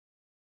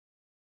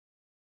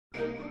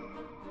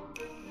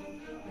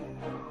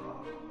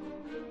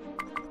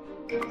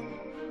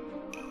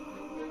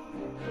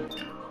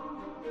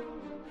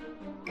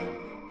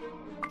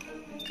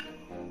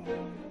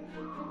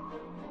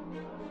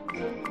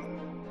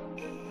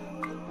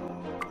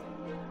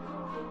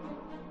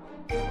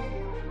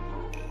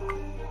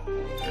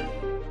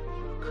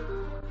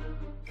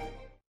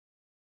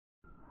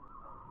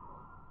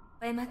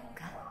えます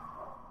か？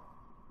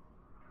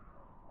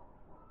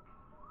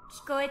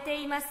聞こえ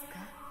ていますか？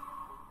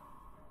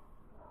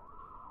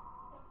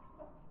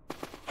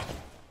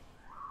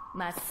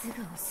まっすぐ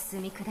お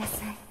進みくだ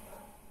さい。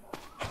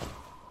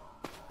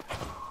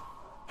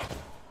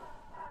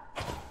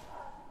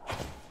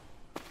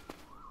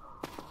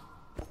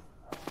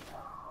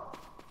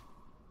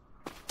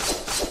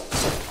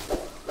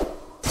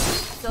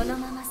その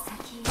まま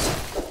先へ。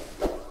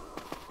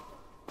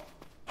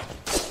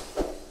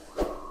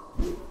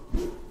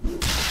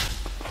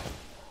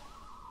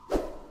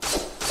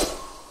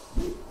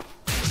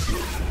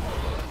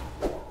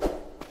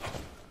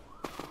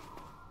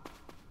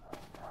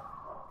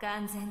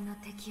完全の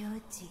敵を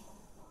撃ち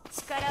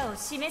力を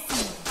示すの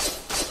です。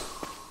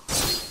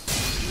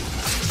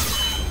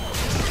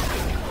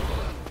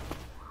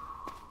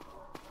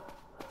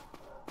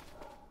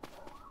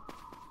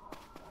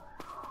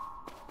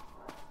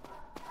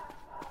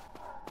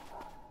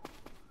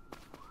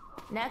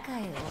中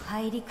へお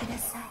入りくだ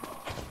さい。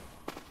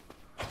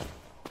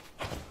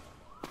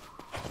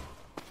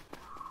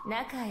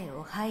中へ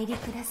お入り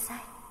くださ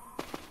い。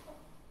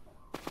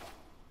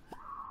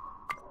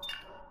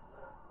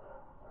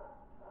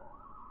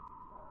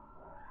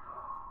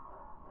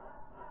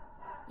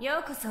よ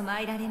うこそ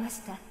参られま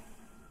した、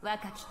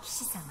若き騎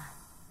士様。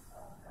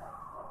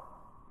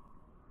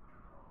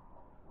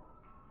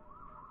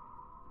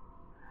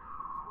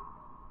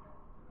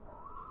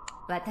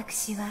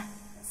私は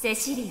セ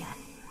シリア、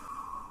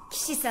騎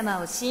士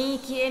様を神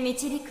域へ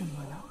導く者。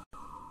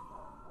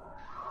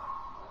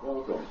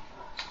Welcome,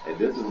 and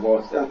this is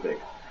Lost Epic,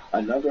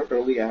 another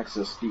early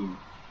access Steam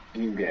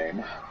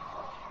game.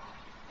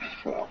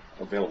 Well,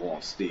 available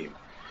on Steam.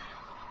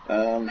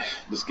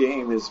 This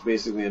game is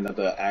basically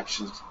another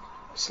action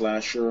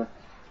slasher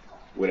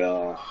with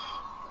a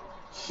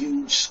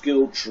huge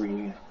skill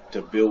tree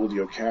to build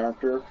your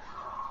character,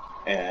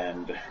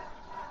 and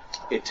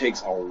it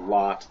takes a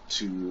lot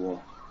to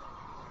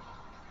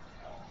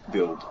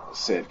build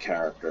said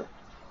character.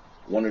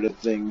 One of the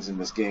things in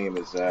this game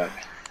is that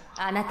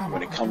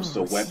when it comes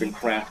to weapon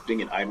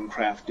crafting and item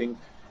crafting,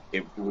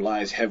 it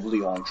relies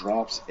heavily on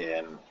drops,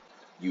 and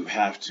you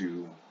have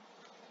to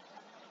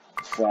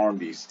farm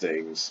these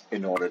things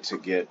in order to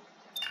get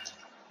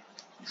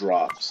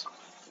drops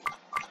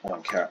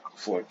on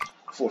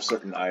for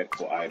certain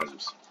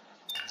items.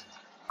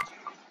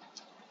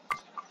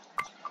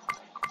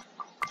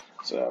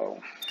 So,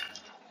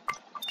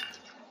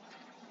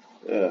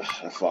 that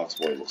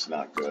Foxboy looks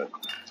not good.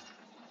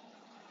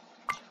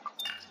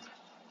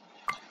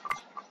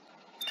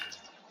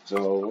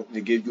 So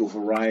they give you a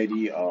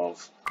variety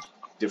of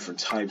different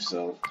types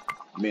of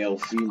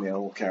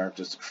male-female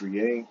characters to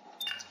create.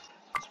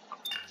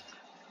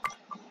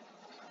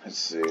 Let's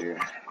see.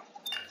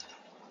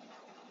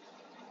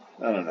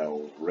 I don't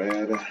know,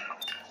 red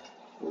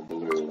or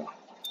blue.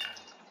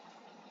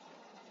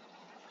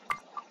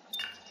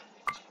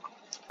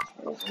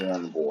 Oh,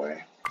 Horn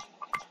Boy.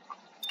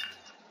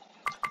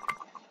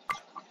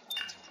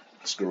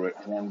 Screw it,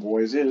 Horn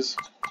Boys is.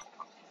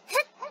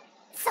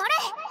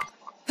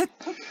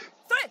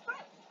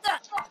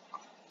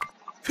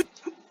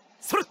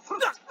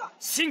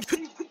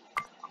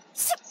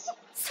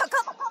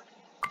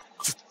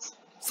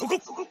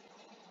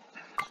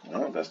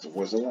 Oh, that's the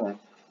voice of one.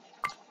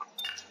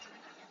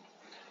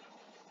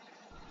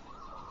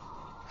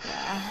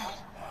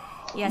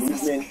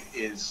 Movement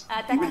is,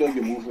 even though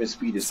your movement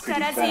speed is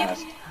pretty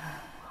fast,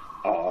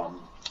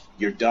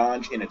 your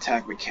dodge and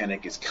attack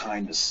mechanic is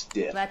kind of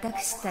stiff.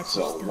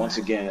 So once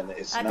again,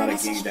 it's not a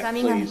game that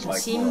plays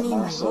like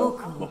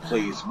Muramasa, but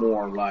plays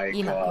more like,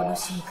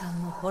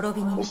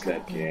 what's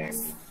that game?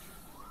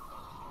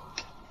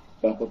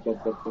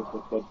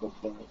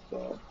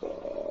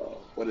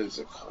 What is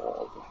it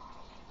called?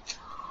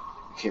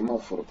 It came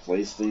out for the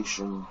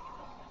PlayStation.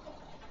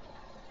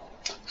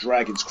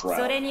 Dragon's Crown.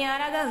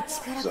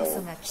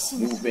 So,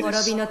 movement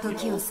is,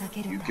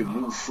 you can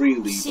move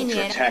freely, but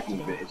your attack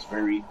movement is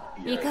very,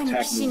 your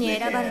attack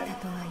movement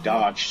and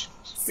dodge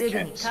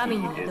mechanic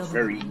speed is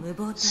very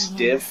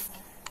stiff,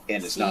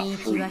 and it's not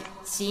free.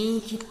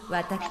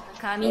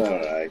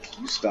 Alright,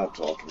 can you stop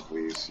talking,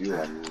 please? You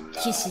are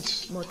not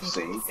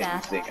saying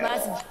anything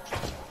at all.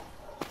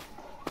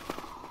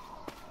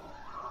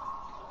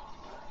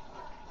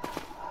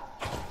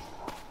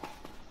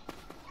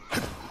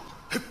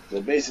 So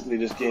basically,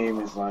 this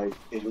game is like,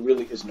 it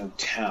really is no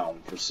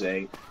town per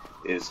se.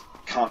 Is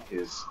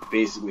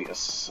basically a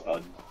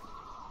what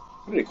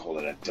do they call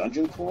it? A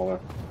dungeon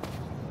crawler?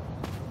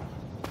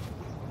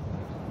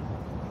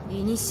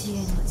 古の時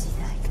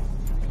代、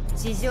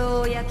地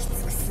上を焼き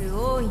尽くす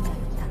大いなる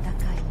戦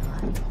い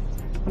の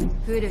後、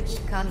古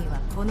き神は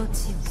この地を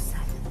去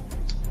り、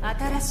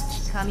新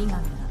しき神々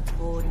が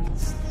降臨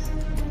し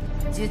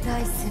て、受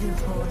胎する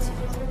豊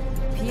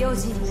穣、ピオ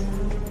ジリ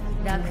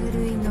ア、落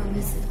類の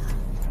水が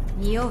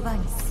ニオバ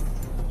ニス、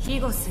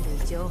庇護する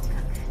城郭、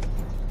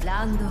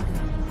ランドルー、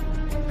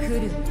ク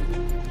ルー、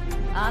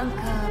アンカ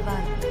ーバイ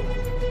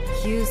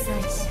オ、救済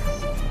者、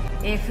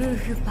エフー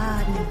フパ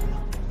ーリーノ、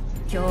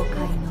教会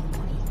の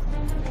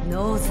森、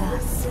ノーザー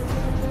ス、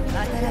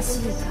新し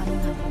い神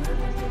々は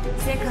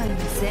世界の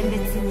選別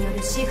によ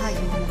る支配を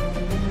持っ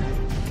て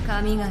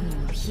神々の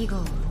庇護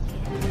を受け、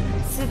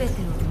全てを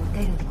持て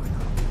る者、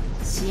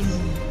神民、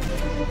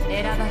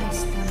選ばれ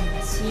し民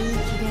が神域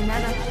で長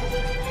き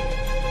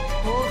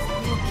幸福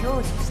を享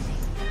受してい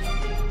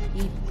た。一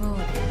方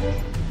で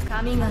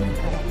神々から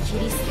切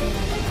り捨てら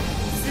れ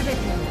全て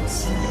を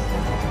失っ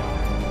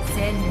た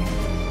千年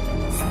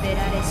捨てら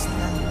れし民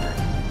は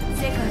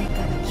世界か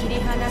ら切り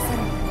離され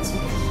た地で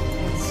疲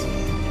弊し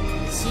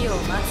死を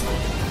待つこと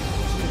が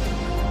できる。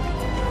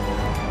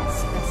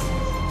しかし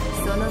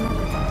その中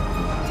で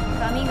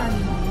神々に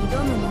挑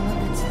む者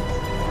たちが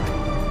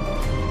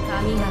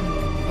神々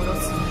を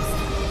殺す技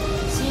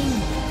真理、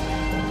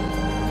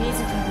自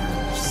らの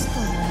騎士と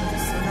なる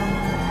その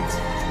者たち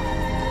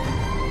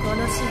この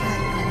支配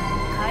からの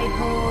解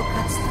放を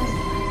勝ち取る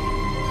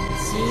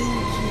神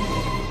域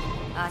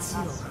へ足を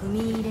踏み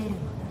入れるの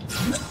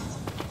だ。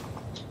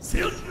せ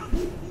よ。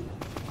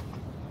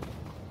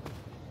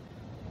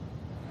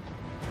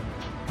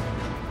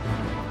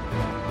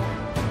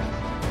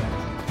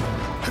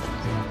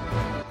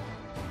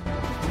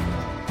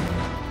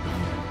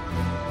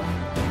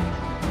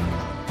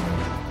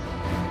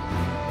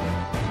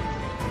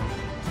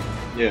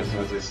Yes,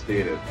 as I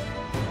stated.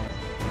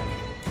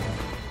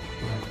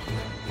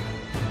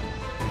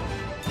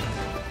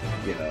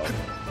 You know,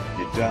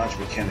 your dodge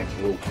mechanic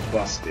will be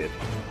busted.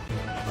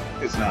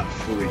 It's not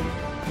free.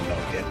 You know,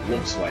 it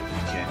looks like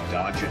you can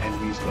dodge your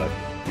enemies, but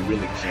you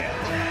really can't.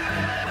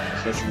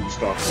 Especially when you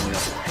start coming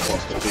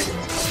across the bigger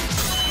ones.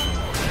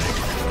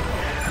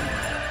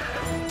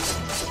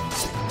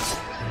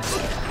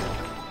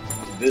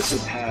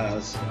 This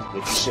has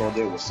what you saw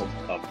there was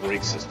a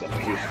break system. But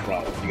here's the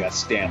problem: you got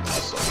stamina,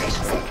 so guess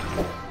what?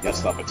 You gotta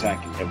stop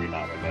attacking every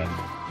now and then.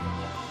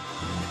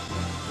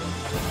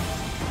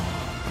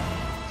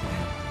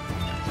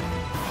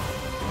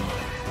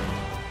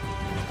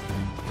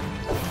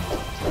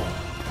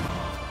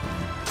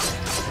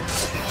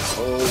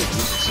 Oh,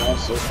 this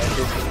sounds so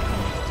epic.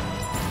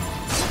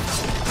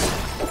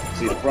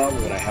 See, the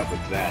problem that I have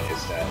with that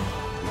is that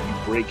when you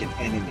break an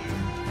enemy,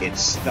 it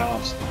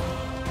stops.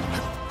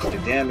 The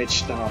damage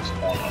stops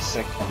on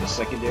the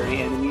secondary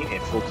enemy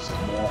and focuses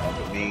more on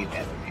the main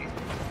enemy.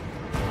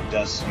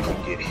 Thus, you can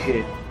get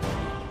hit,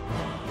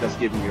 thus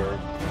giving your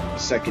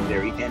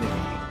secondary enemy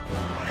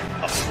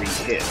a free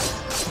hit.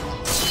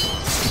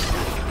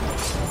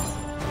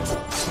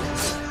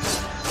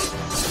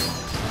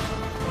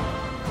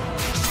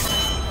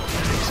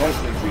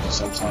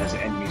 Sometimes the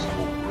enemies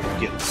will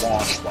get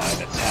launched by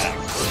an attack.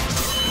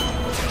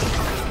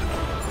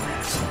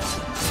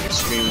 It's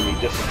extremely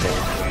difficult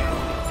when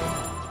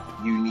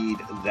you need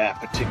that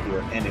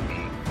particular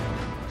enemy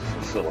to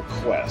fulfill a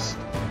quest.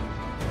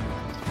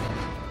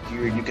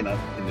 Here you can,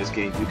 in this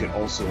game, you can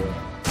also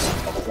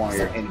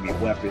acquire enemy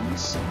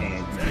weapons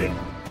and you can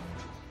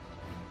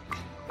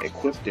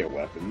equip their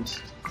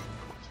weapons.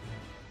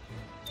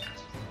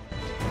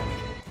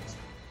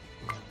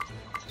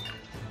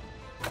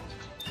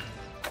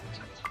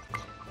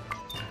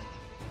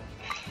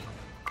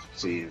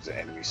 See, it's an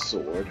enemy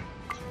sword,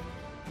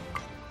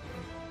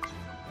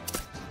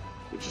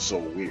 which is so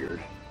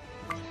weird.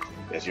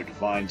 As your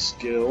divine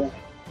skill,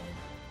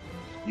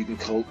 you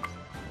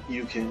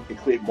can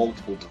equip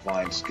multiple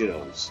divine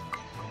skills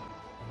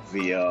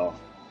via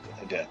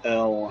the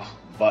L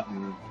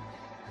button,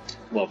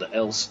 well, the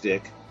L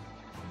stick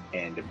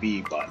and the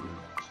B button.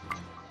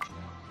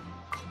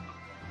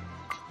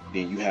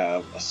 Then you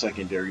have a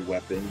secondary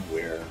weapon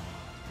where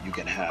you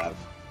can have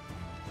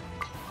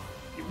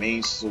your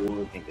main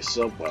sword and your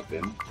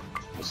sub-weapon.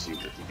 Let's see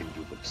what you can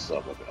do with the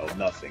sub-weapon. Oh,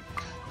 nothing.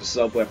 The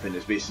sub-weapon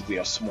is basically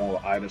a smaller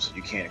item, so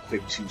you can't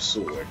equip two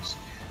swords.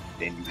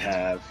 Then you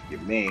have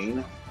your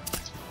main.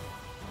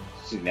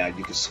 So now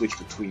you can switch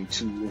between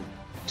two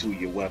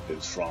of your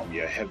weapons, from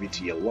your heavy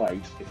to your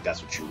light, if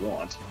that's what you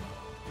want.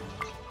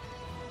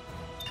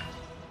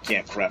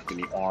 Can't craft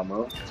any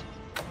armor.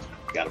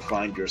 Gotta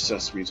find your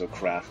accessories or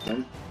craft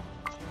them.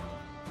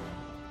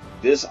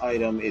 This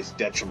item is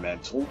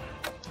detrimental.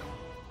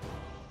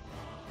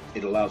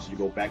 It allows you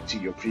to go back to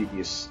your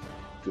previous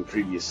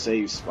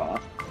save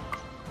spot.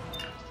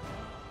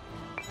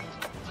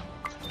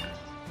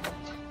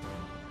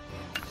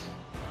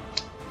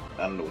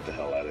 I don't know what the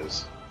hell that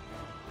is.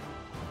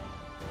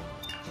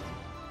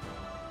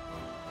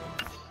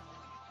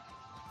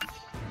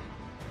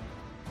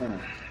 You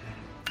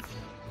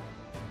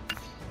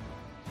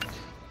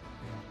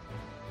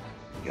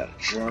got a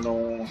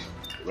journal,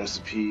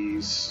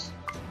 recipes.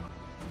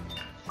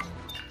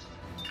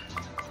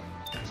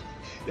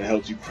 That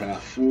helps you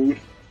craft food.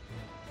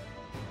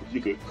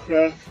 You can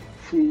craft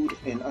food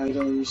and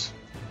items.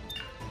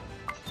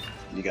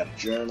 You got a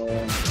journal,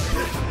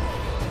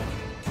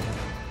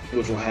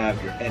 which will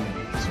have your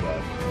enemies,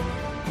 but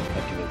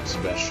nothing really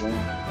special.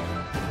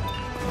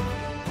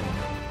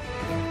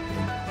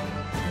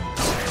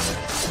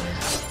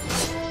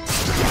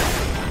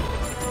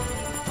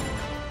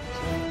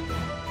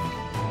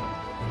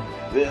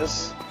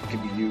 This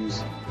can be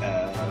used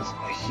as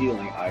a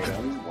healing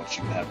item once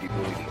you have the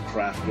ability to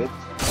craft it.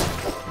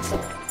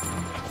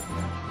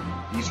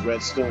 These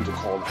red stones are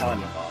called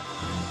anima.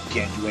 You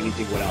can't do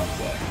anything without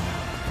that.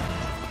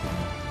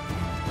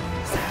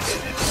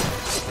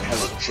 It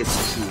has a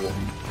triple tool.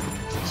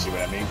 See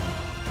what I mean?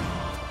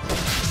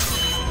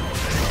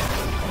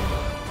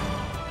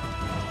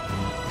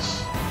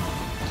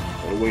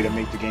 What a way to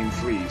make the game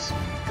freeze,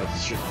 because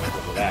it's just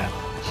because of that,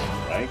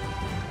 right?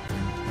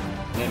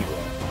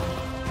 Anyway,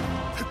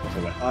 so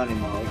an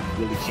anima, you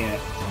really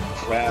can't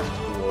craft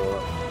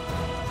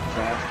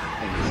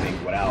anything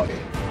without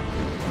it.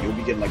 You'll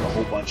be getting like a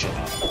whole bunch of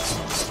anima.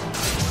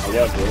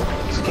 However,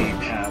 this game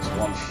has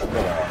one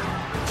flaw.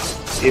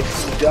 If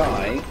you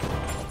die,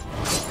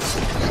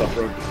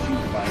 suffer a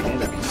defeat by an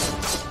enemy,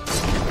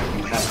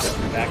 you have to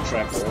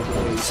backtrack all the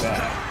way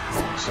back.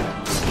 So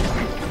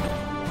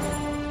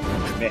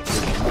met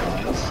your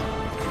demise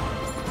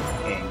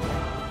and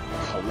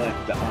collect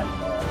the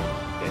anima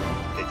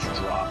that you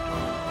dropped.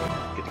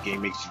 Because the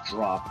game makes you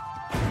drop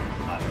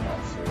anima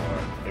for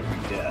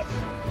every death.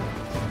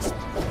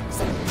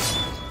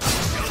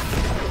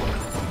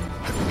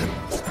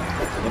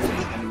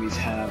 Limited enemies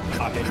have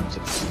items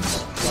that you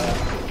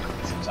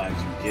craft. Sometimes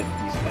you get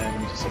these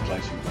items,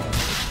 sometimes you don't.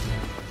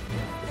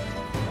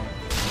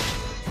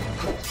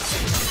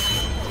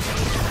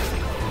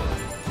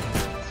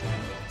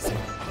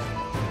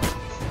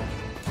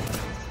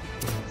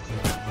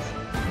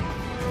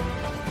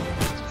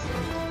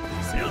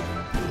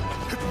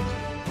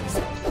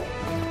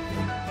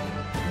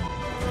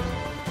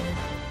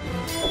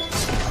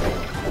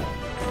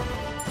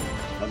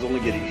 I was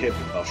only getting hit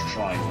because I was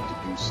trying to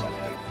do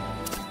something.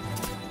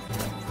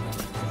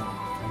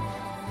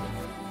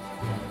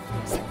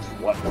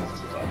 What was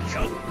I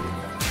trying to do?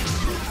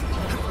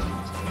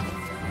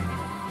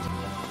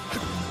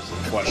 It's a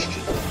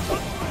question.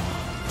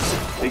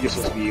 I think you're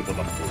supposed to be able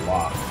to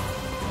block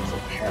for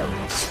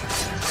parries.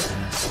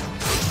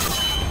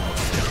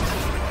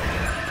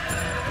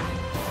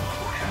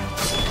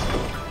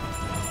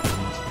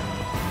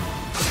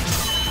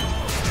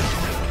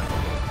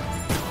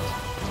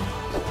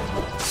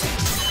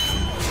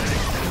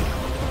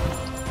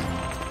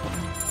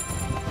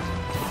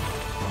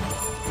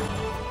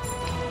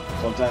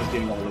 Sometimes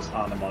getting all this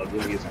anima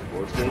really isn't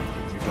worth it if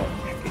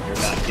you're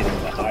not getting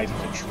the items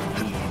that you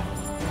need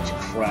to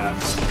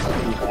craft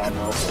new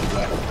armor or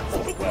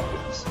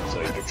weapons, to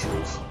tell you the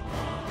truth.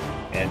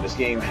 And this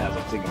game has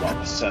a thing about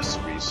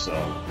accessories, so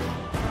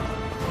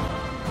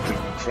when you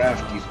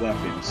craft these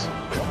weapons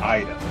or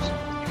items,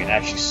 you can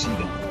actually see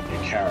them on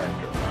your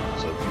character.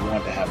 So if you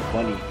want to have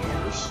bunny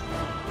ears,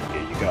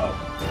 there you go.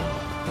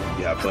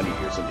 You have bunny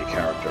ears on your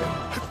character.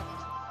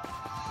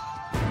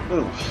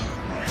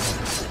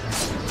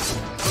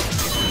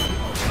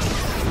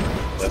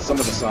 But some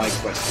of the side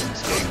quests in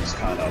this game is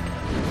kind of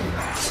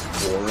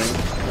boring.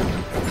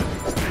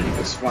 You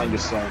just find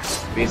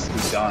yourself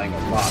basically dying a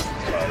lot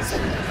because,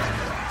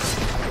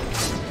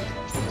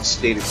 as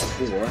stated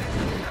before,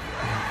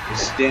 your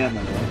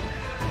stamina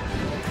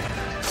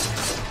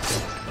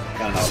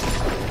kind of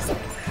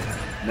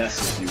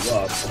messes you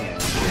up,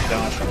 and your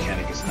dodge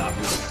mechanic is not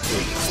really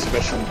free,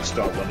 especially when you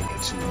start running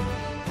into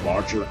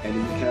larger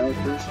enemy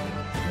characters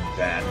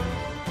that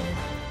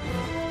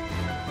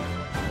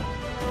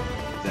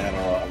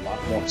are a lot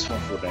more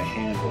tougher to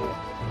handle.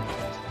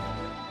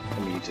 I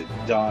mean, to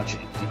dodge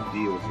and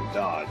deal with your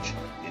dodge,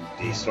 and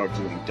they start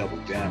doing double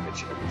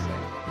damage and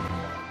everything.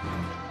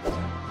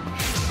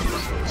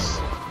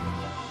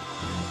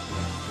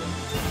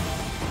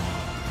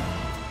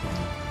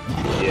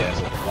 Yeah, it's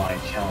a divine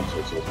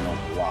counter, so it's one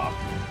block.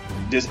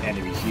 This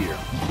enemy here.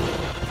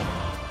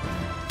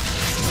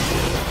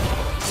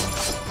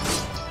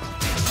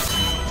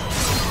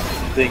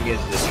 The thing is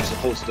that you're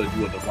supposed to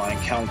do a divine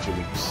counter when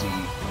you see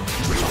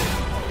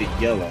the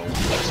yellow,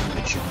 like something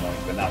that you want,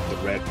 but not the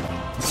red one.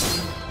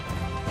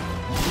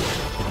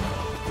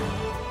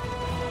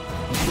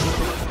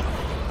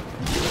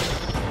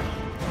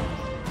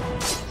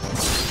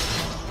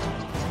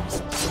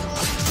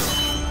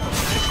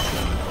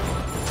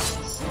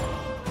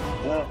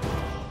 Well,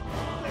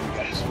 there we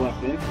got his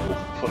weapon. We'll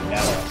put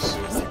that on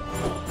soon.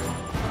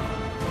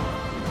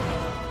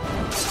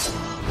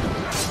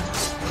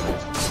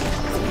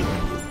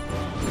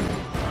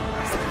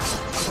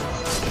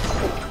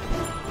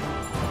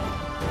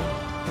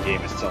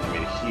 Game is telling me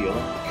to heal. I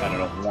kind of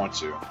don't want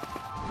to.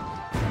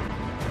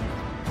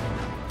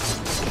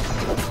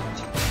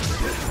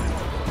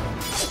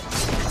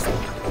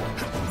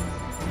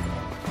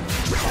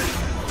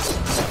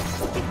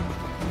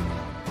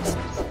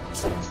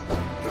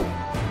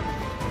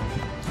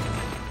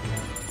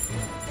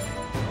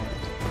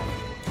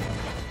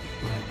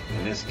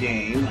 In this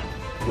game,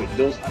 with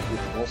those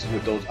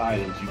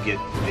items, you get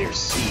their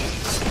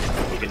seeds.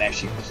 You can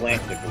actually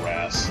plant the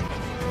grass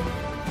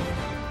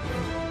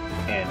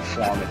and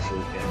farm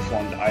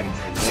the items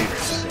for later,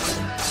 so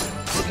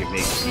you can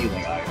make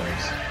healing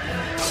items.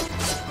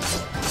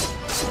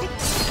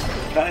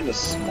 Kind of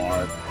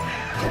smart,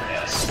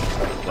 yes,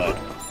 but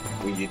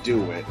when you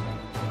do it,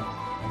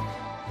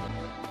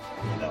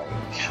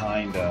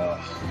 kind of...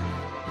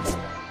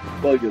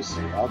 Well, you'll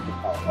see. I'll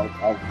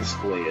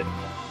display it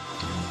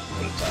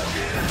for the time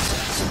being.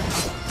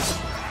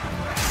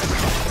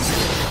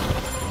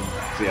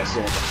 See, I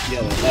saw the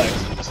yellow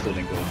lights and it still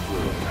didn't go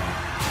through.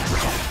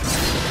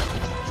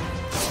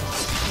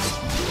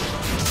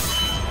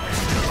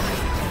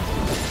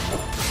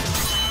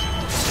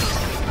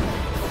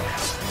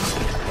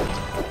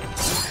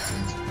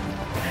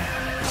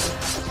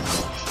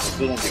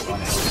 Still don't get one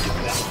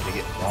how to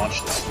get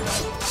launched like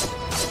that.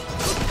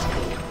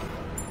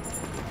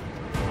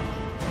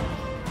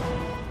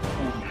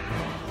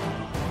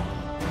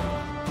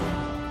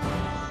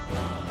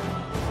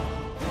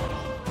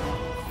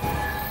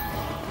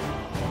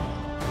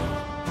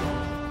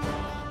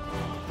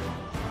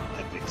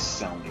 Epic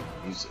sounding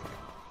music.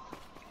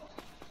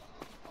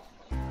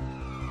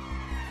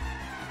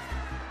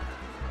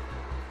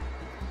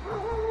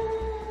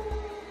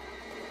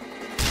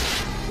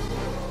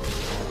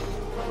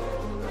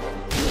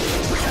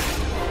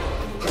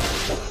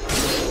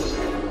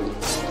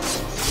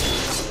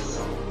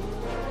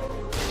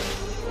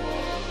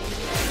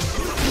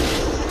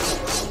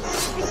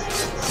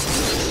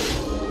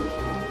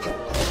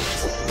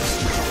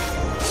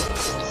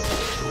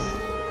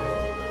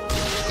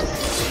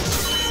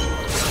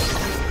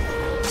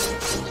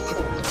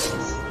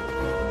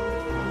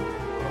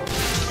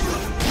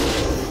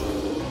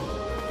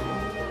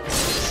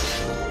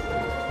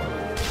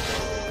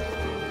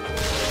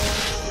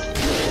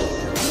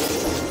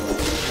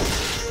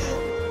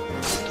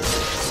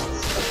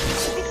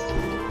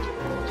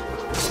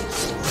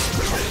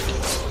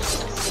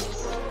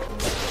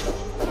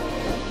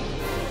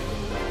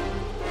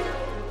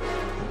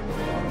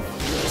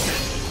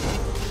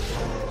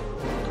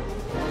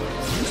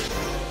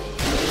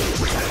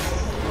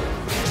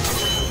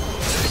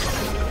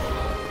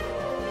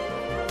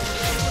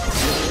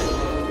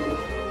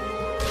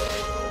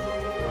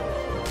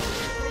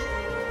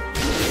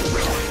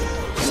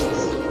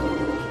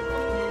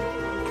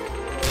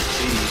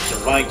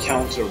 Divine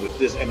counter with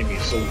this enemy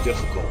is so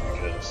difficult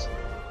because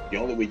the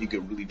only way you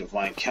could really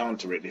divine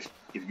counter it if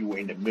you were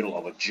in the middle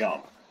of a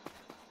jump.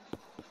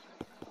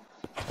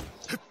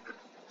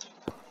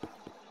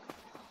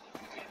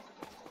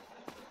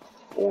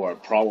 Or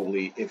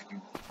probably if you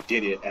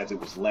did it as it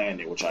was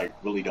landing, which I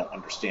really don't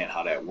understand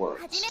how that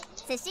works.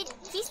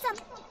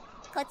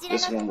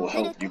 This one will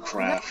help you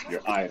craft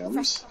your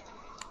items.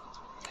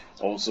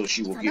 Also,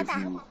 she will give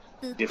you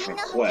different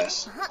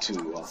quests to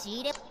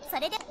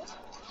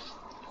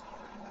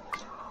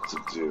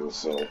do.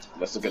 So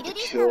let's look at the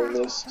kill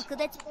list.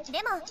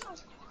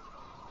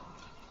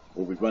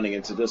 We'll be running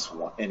into this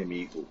one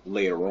enemy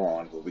later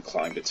on when we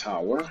climb the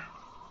tower.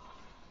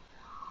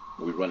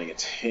 We'll be running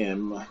into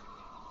him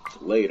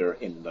later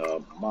in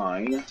the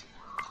mine,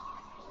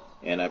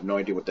 and I have no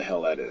idea what the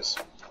hell that is.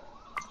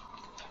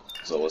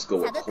 So let's go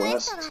with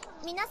quest.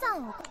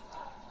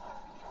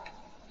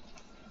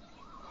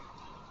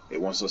 It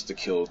wants us to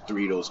kill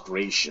 3 of those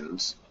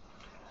Gratians.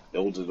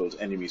 Those are those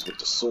enemies with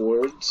the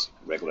swords,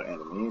 regular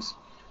enemies.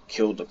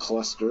 Kill the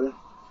cluster.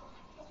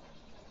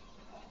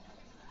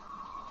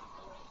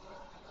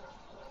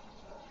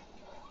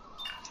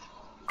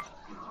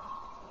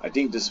 I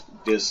think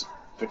this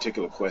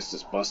particular quest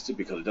is busted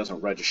because it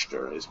doesn't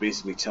register. It's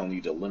basically telling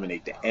you to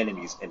eliminate the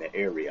enemies in the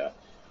area,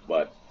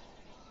 but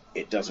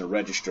it doesn't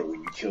register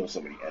when you kill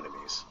so many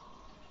enemies.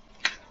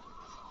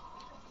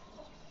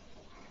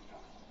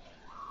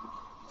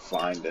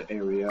 Find the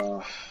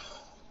area.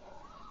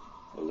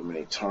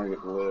 Eliminate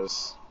target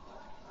list.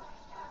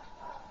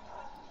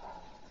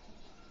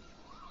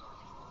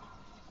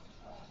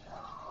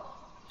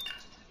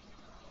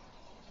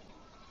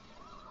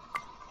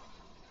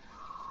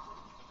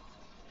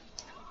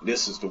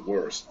 This is the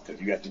worst,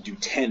 because you have to do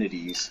 10 of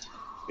these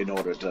in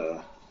order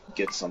to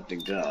get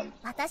something done.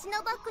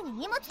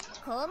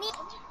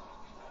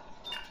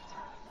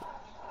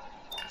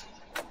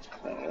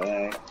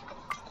 Alright.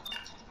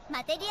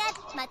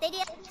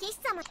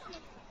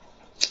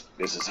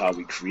 This is how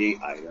we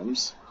create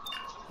items.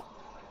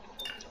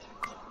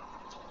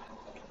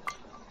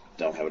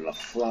 Don't have enough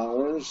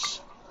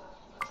flowers.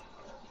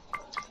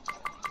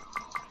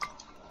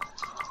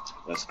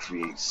 Let's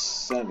create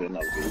 7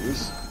 of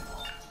these.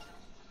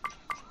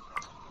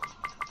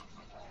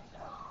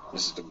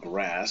 This is the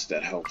grass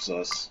that helps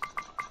us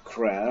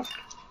craft.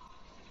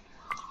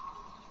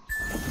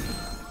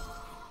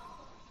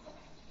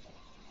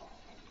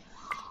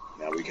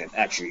 Now we can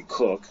actually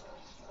cook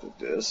with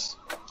this.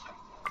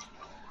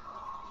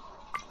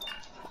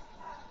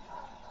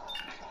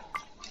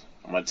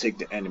 I'm going to take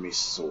the enemy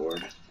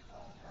sword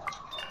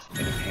and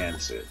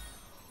enhance it.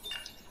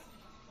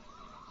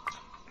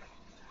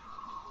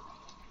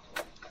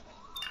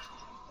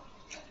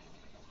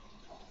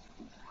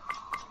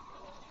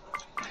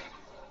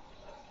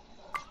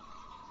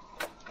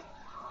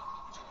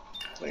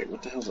 Wait,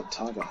 what the hell's a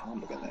Taga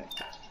Hamburger?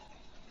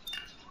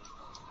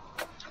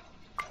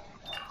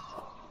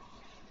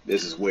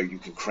 This is where you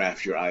can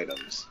craft your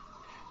items,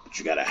 but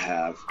you gotta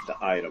have the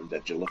item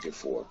that you're looking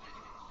for.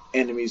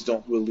 Enemies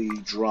don't really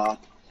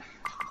drop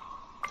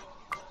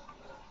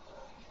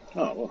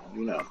Oh, well,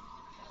 you know.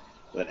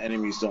 But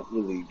enemies don't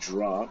really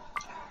drop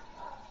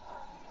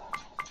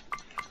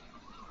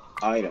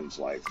items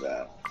like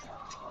that.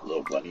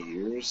 Little bunny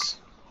ears.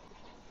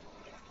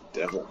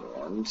 Devil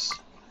horns.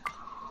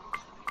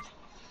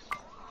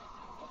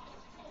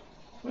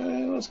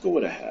 Well, let's go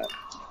with a hat.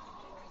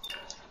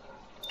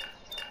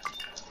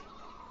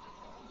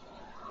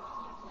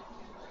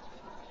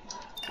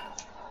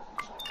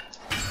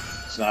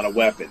 It's not a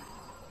weapon.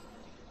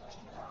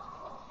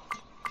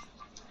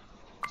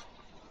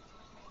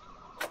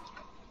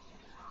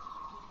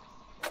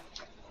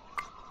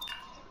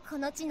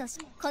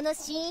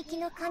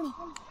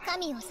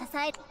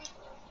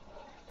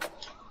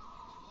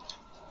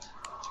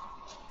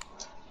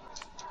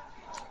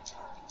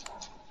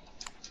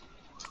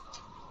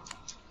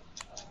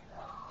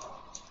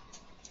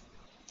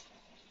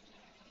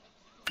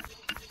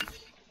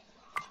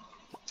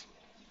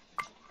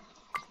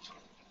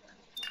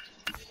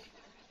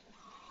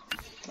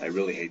 I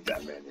really hate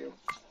that menu.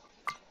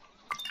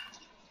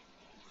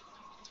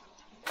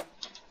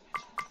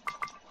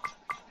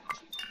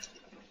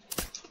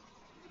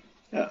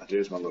 Yeah,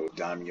 there's my little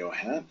daimyo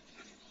hat.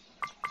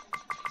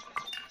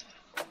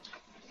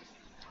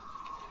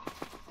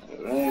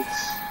 Alright.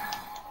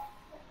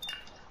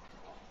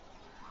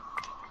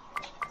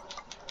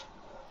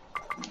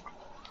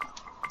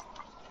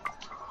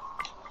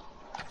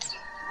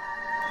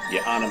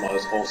 Yeah, anima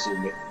is also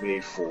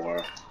made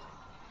for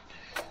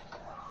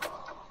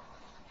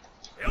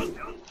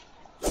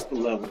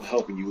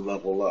helping you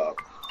level up.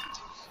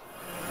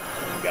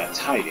 You got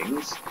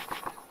tidings,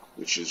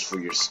 which is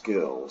for your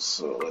skills.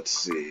 So let's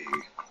see.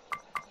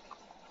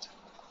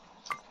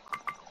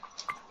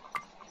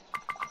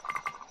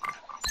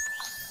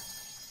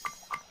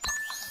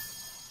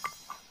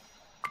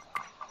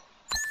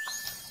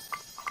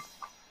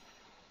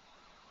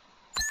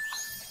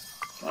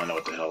 I don't know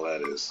what the hell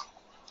that is.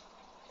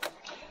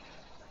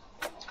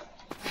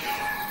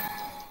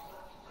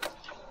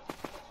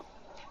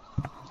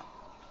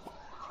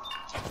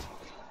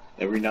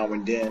 Every now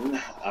and then,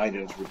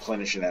 items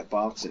replenish in that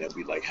box, and it'll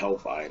be like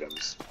health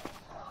items.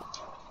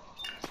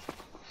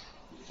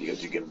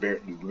 Because you can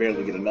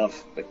barely get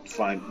enough, but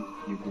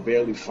you can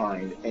barely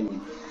find any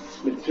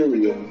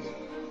materials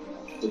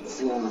that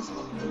sells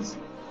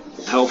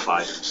health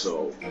items,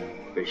 so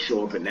they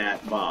show up in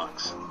that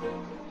box.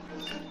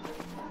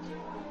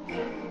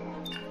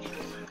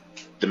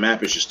 The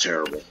map is just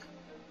terrible.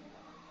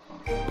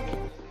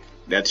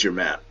 That's your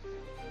map.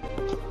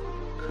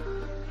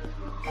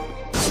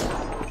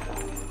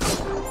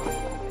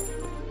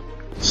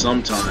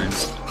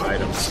 Sometimes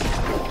items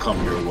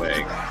come your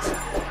way.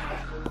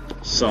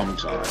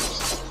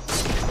 Sometimes.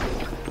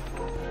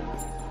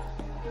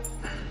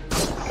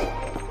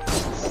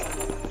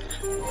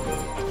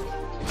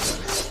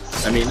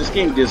 I mean, this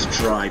game does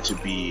try to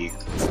be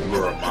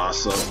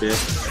Muramasa a bit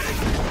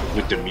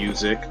with the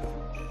music,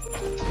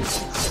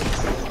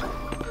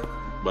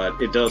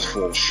 but it does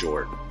fall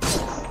short.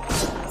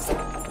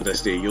 But I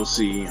say, you'll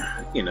see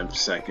in a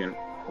second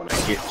when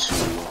I get to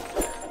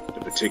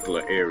the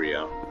particular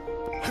area.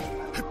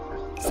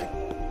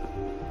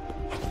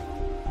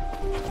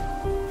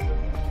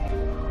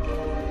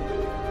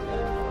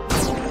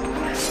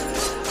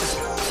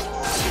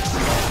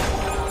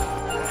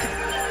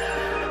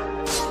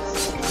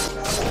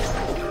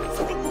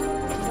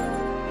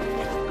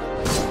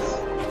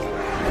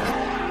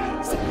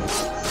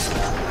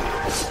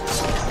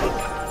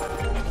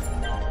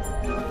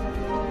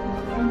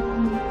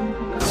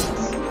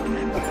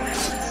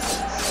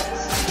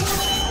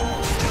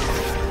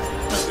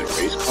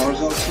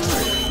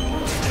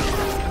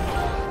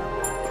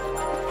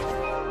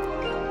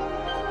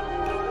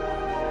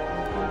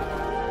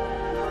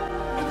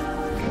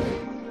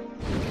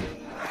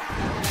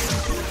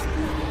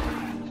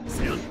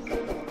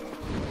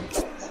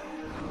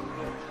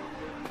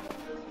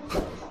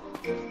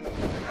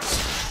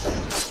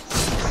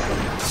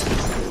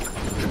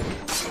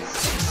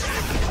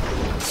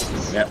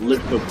 That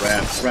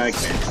lithograph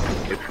fragment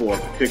is for a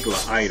particular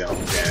item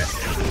that,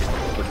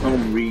 for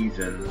some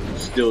reason,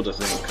 still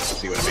doesn't,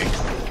 see what I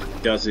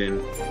mean,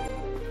 doesn't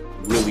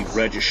really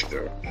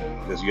register,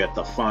 because you have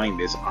to find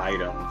this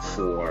item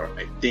for,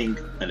 I think,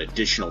 an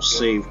additional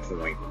save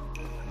point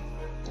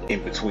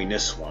in between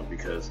this one,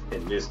 because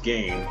in this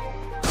game,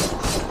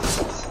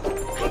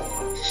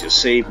 your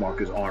save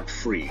markers aren't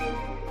free.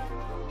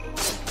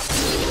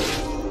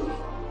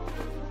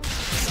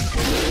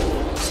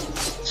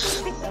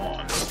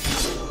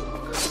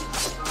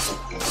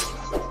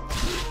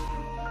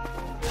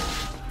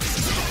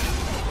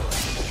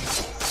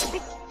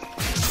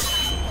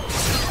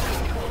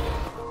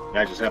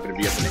 I just happened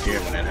to be up in the air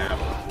when that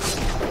happened.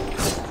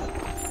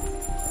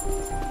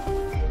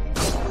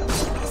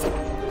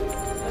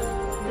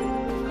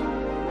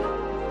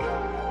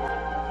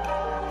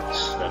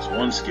 That's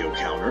one skill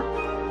counter.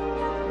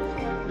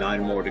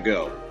 9 more to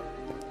go.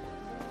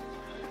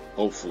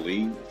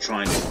 Hopefully,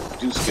 trying to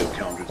do skill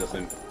counter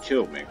doesn't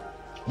kill me.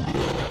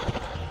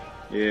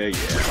 Yeah.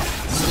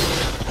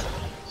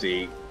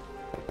 See?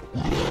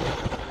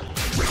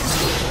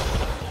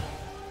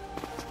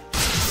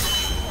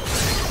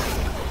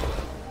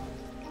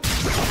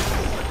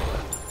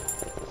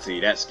 See,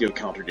 that skill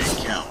counter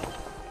didn't count.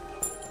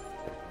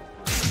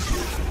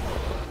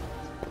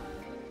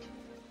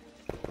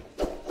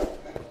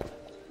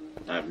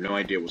 I have no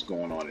idea what's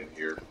going on in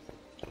here.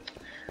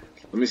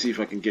 Let me see if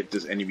I can get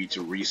this enemy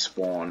to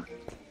respawn.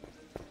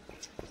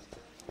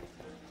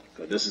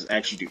 This is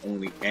actually the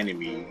only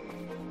enemy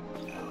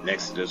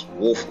next to this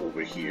wolf over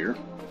here.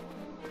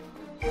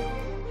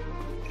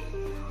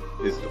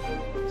 This is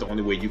the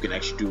only way you can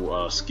actually do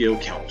a skill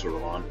counter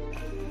on,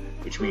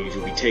 which means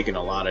you'll be taking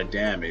a lot of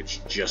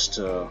damage just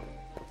to...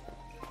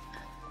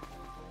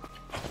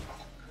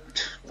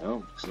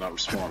 Well, it's not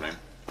respawning.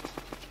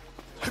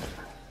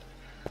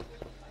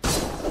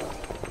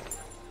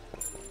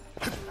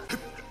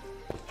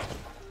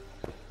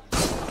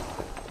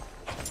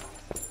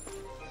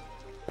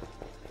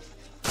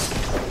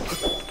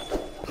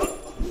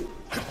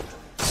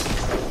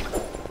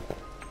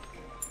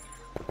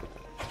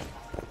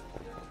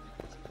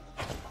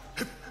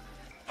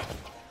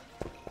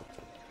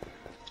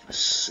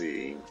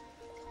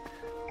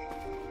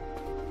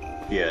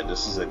 Yeah,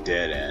 this is a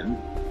dead end.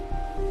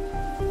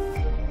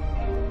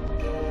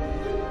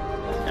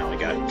 Now I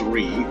got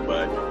 3,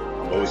 but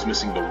I'm always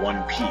missing the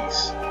 1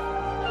 piece,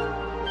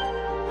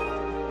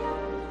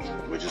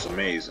 which is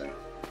amazing.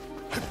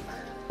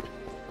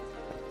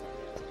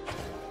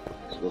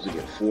 I'm supposed to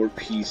get 4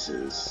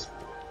 pieces.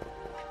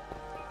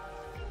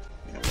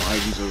 And why are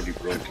these already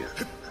broken?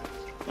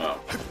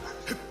 Oh.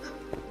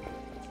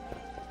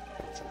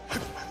 I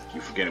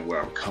keep forgetting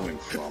where I'm coming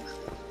from.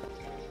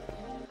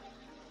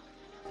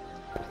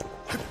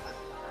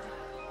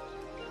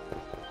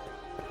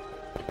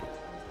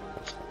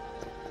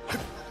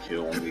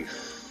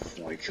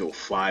 Only kill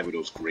 5 of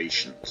those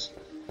Gratians.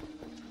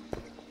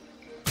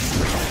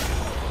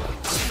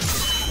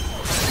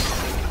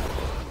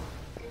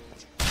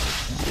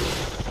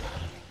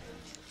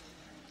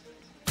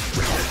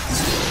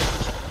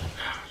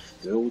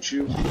 Still with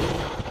you?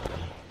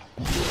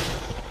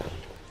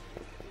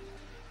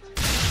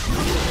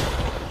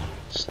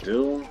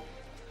 Still?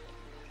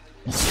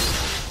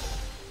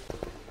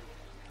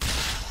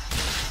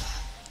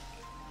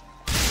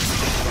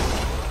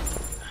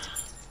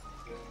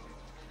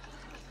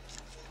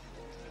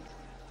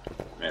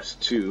 That's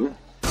 2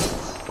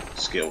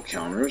 skill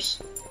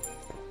counters.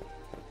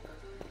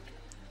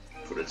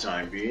 For the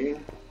time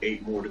being,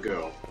 8 more to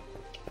go.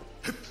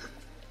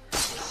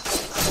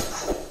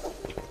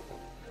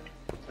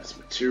 That's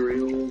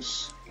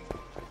materials.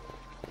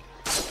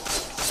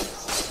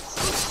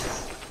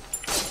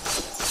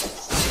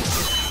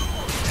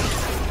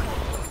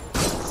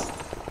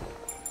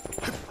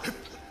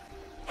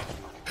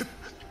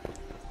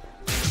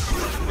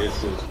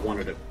 This is one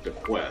of the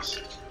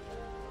quests,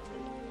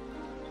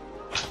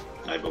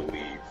 I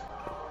believe.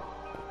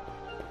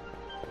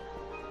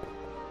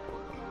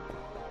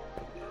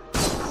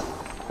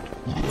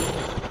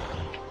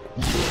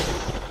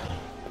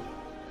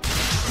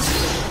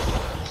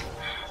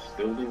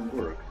 Still didn't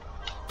work.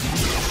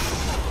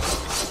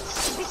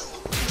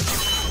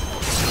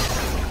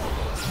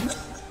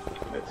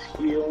 Let's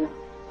heal.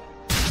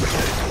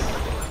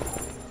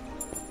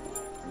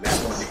 And that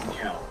one didn't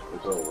count,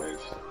 as always.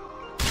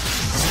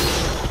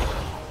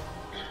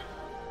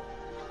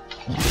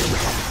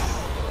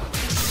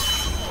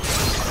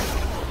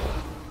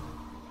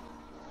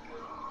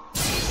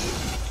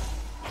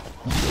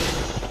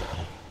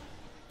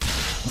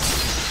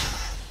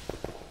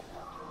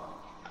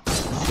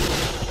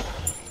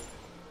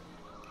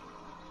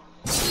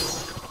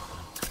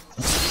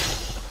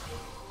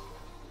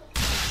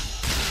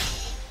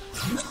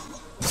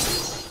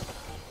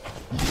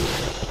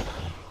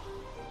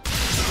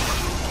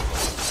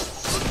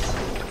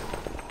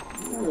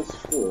 That's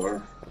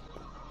 4.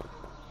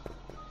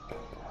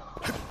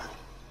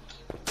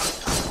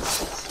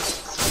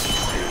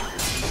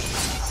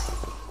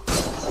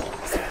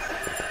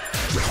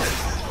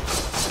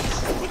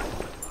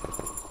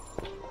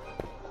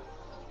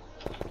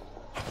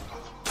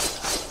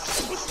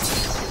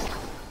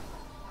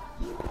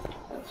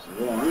 That's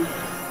 1.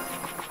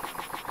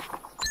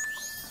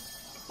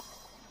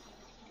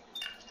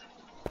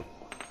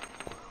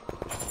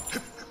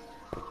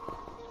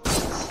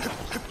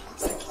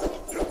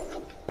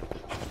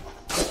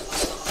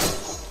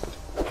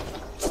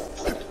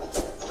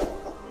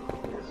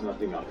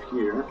 Nothing up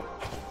here.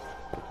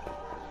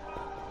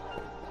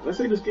 Did I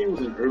say this game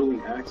was in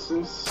early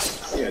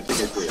access? Yeah, I think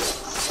I did.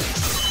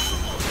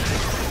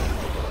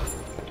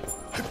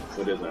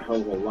 But there's a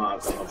hell of a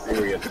lot of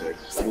area to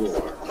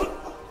explore.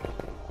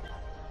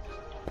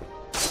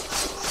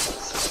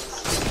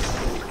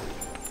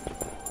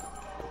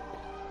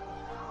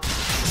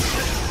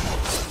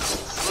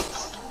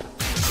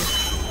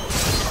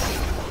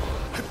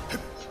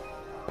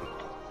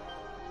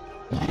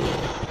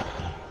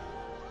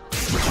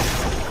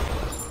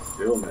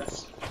 Still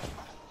miss.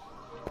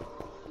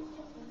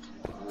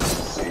 Let's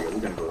see, are we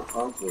gonna go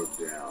up or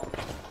down?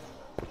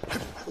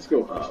 Let's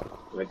go up.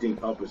 I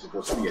think up is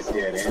supposed to be a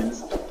dead end.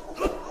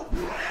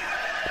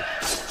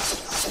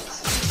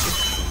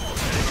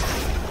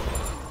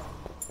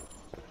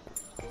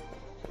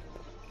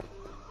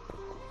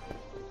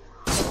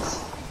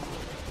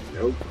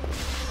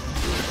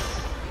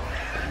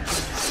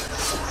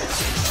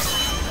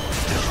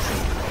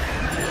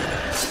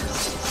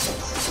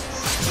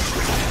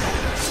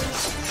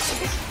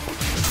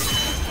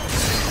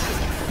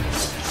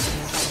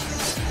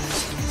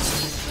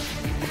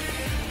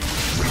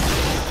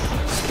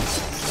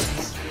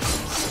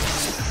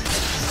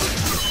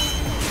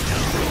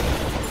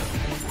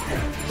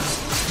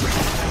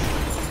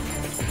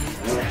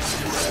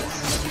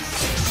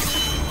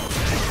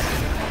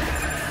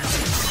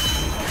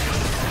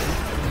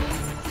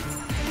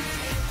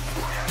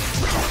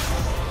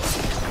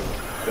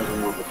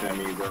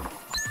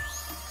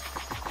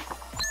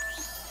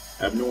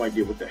 I have no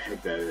idea what the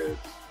heck that is.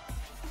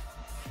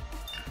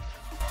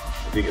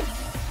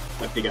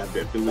 I think I have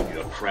the ability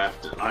to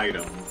craft an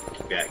item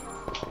that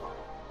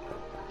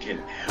can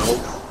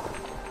help.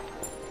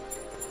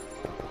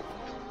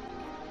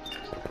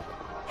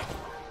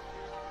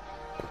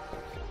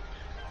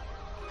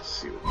 Let's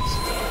see what this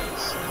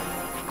does.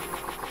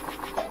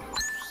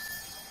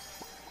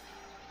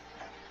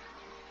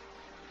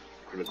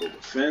 Critical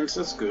defense,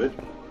 that's good.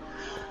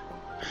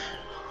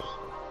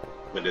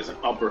 But there's an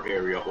upper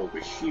area over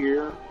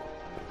here.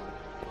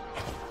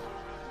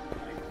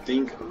 I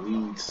think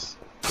leads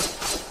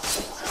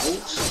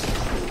out.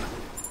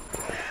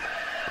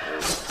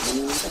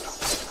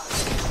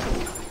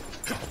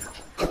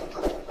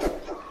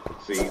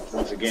 See,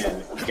 once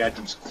again, you got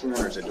these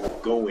corners that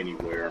don't go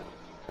anywhere.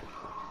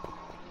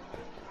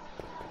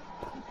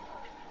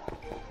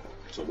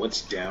 So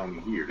what's down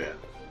here then?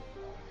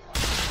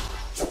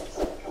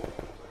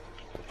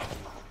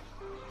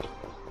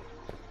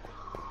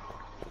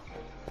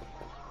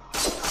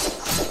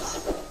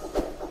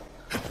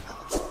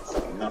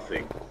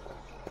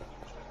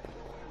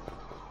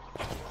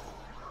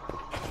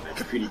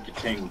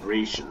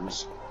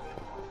 Rations.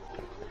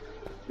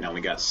 Now we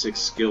got 6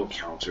 skill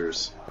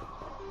counters.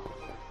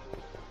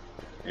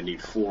 I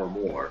need 4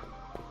 more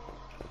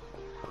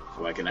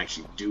so I can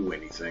actually do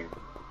anything.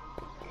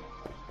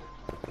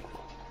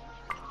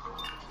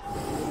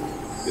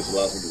 This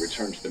allows me to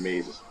return to the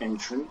maze's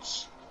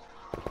entrance,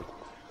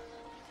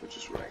 which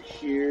is right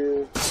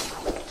here.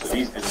 So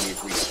these enemies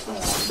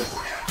respawned.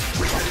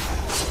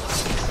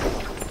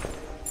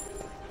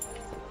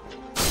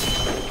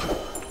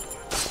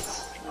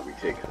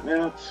 Taking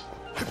that.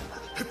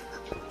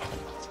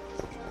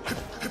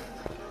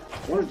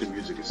 What if the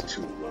music is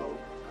too low?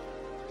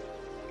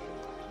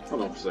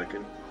 Hold on a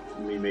second.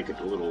 Let me make it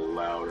a little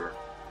louder.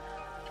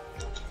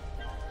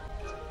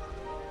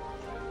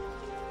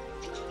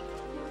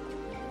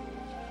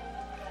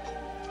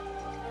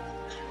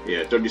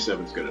 Yeah,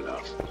 37 is good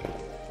enough.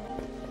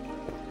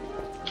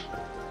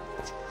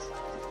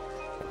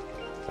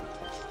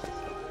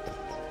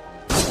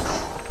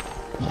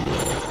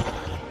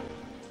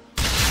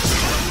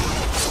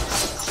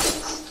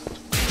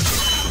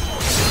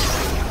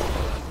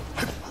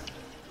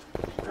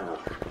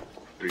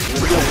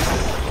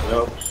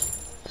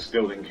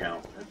 Still didn't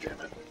count. God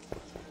damn it.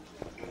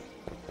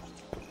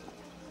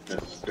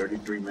 That's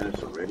 33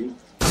 minutes already?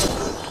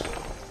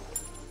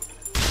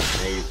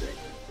 Amazing.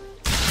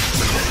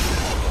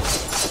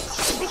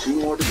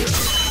 2 more to go.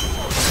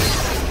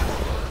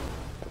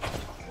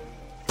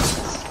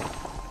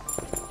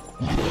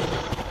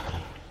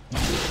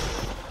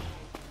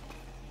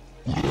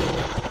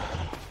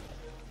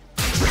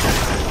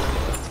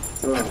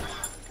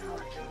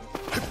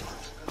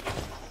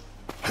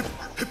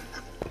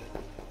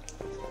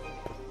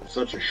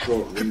 Such a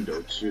short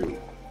window, too.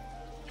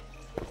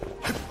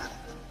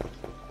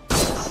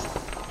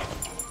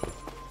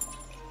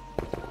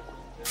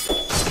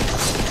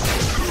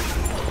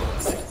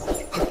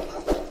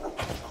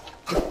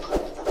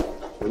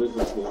 What is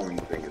this glowing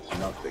thing? It's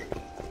nothing.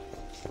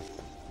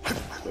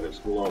 But it's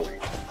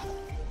glowing.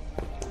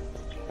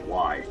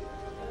 Why?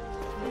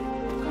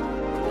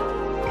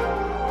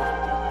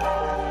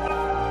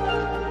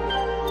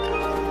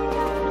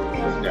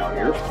 It's down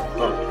here.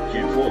 Oh, you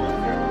can't fall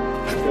down there.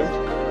 Okay.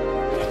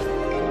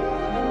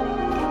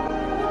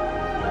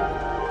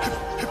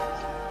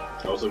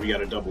 Also, we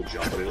got a double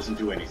jump, but it doesn't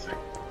do anything.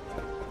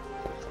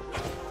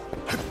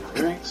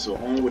 Alright, so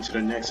onward to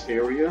the next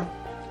area.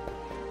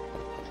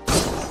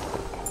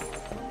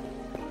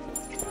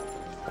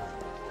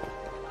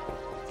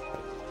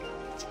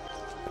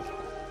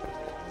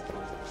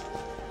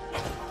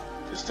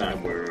 This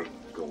time we're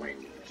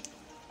going...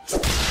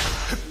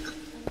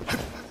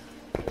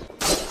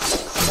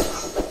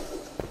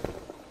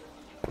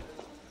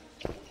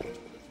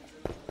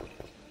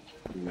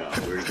 No,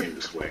 we already came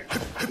this way.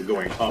 We're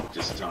going up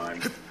this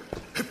time.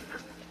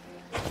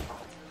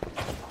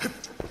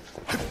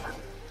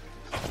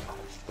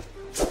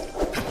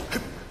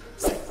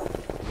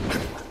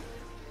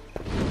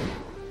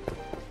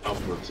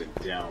 Upwards and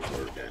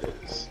downward, that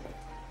is.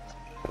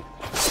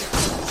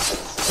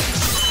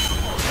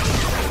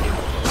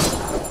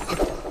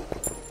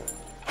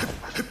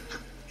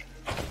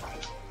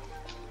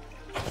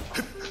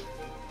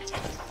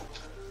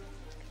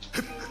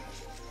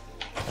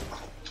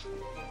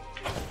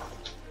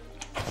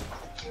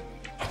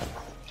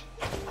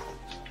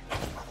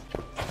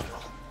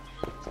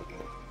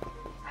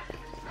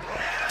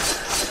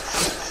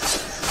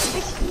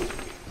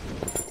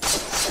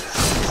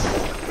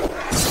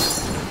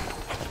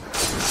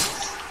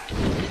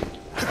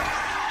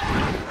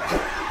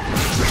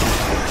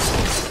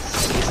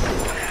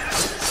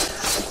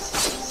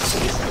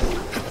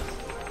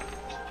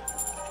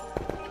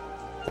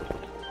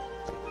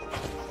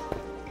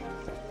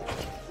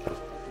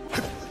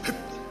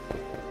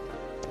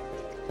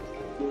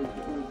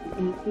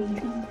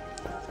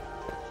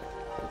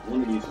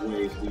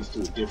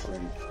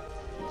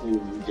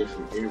 completely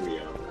different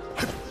area.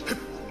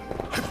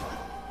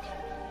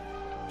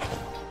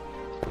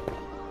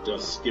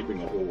 Just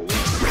skipping a whole lot.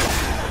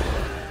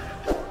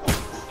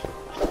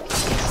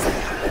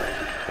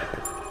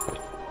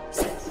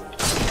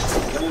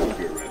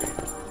 Whenever you're ready.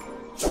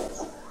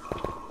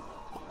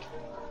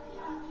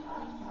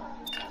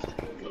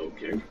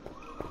 Okay.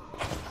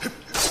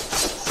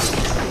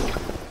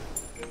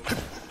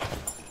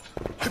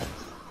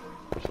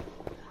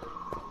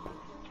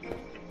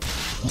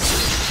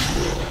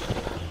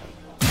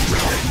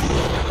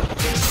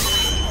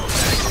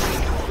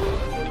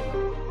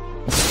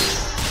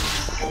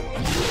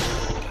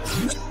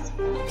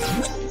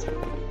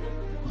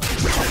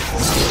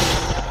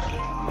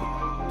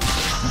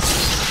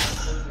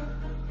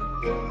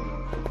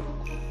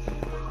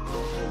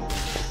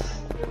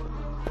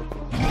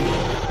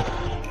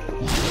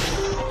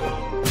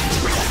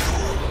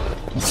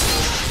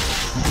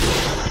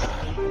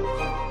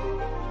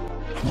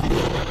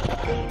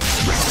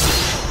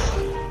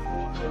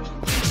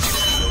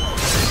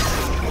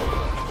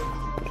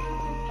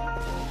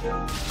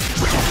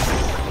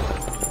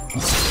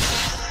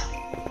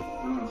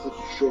 Such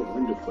a short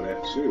window for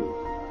that too.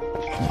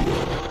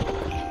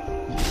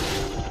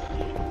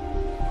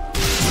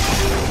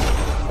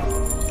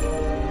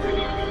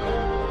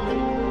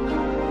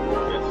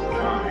 That's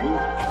fine.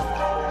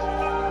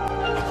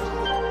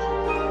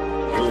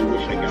 I really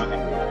wish I got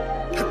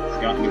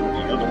him with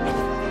the other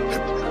one.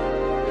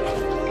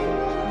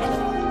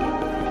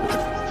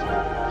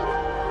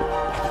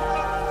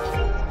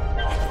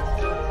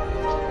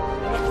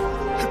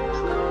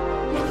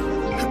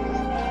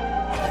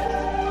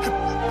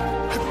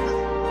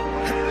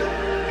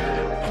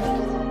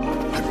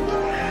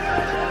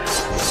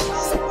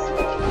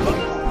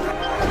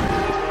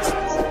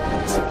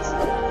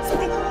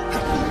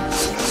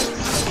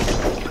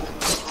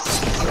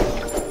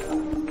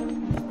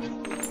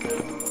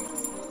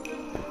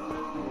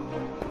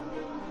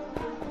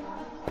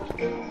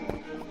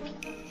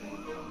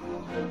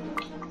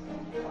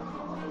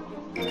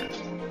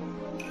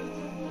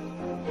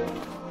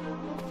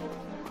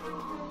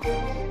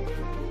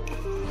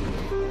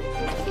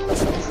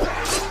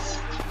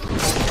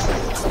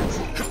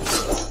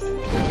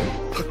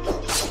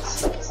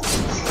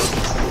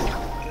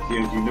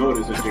 You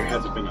notice that there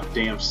hasn't been a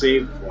damn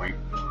save point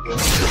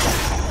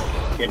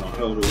in a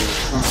hell of a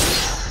long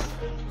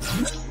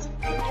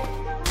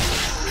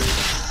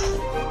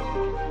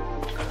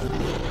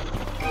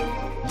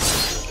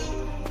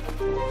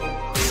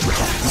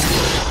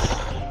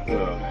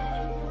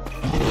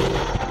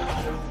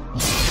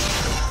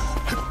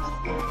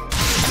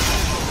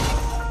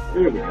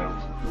There we go.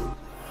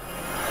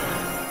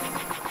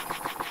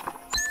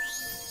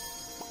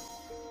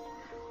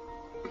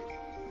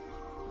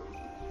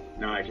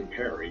 Now I can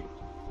parry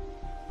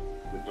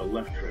with the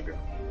left trigger.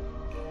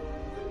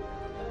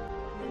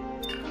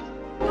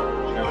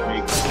 Now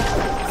make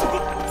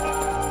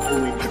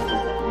doing these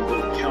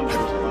little counters a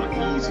lot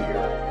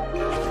easier.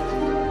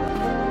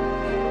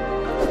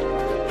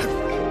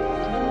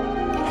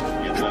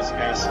 And less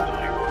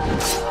asinine.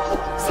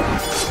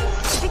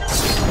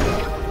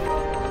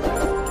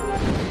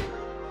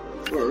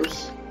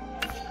 First,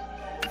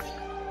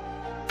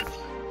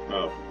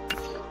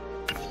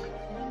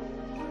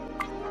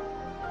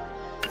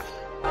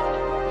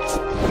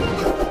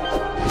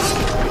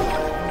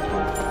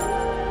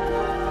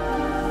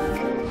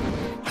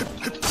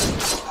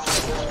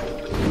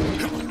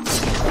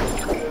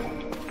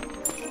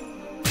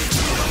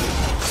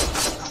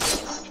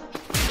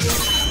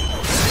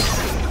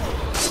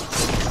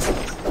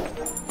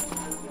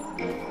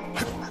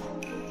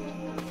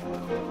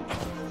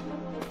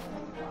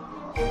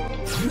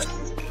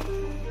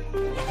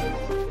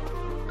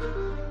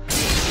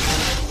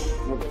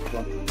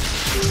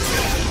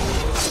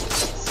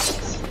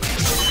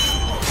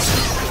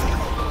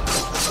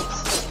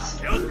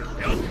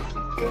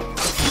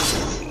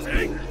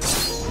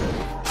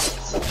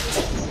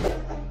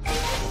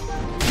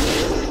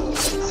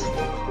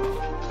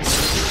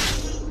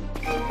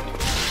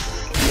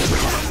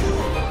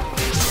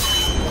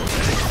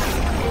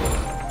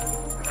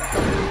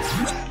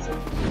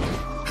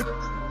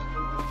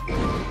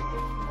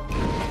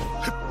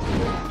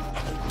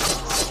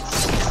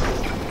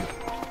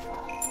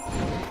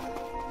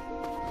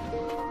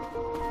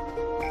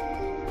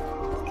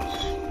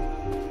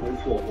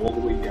 all the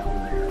way down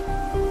there.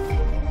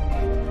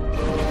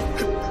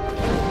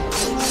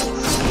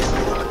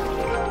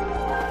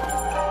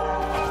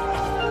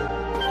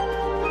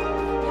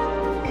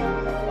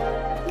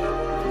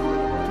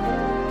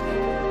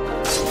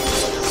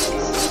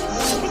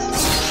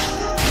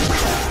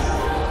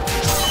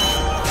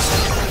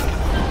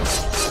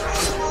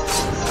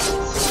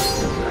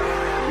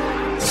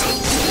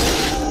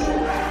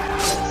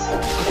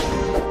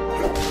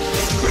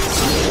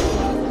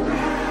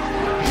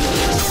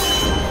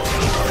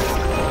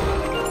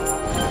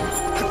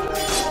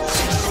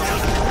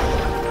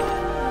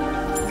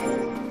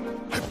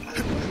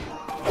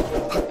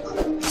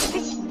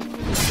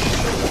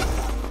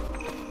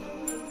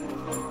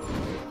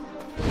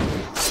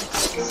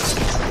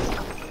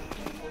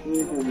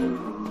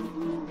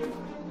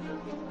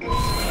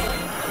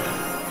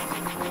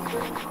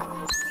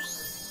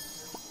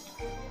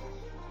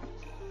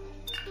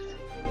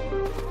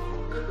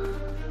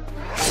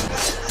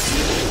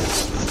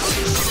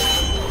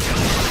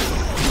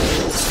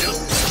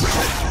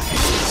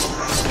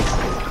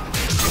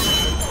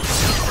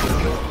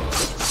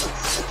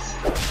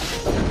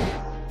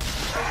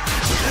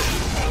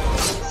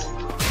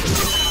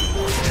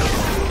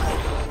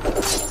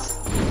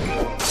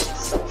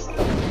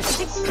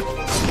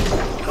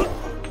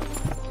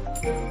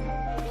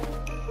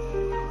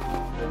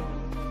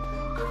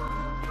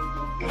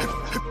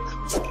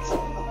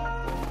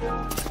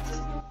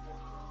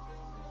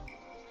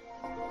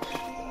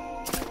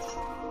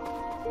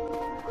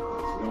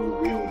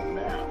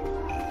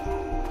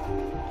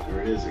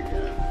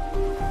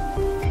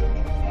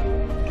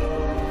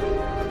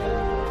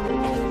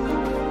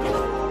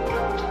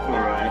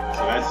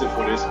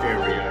 For this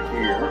area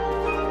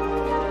here.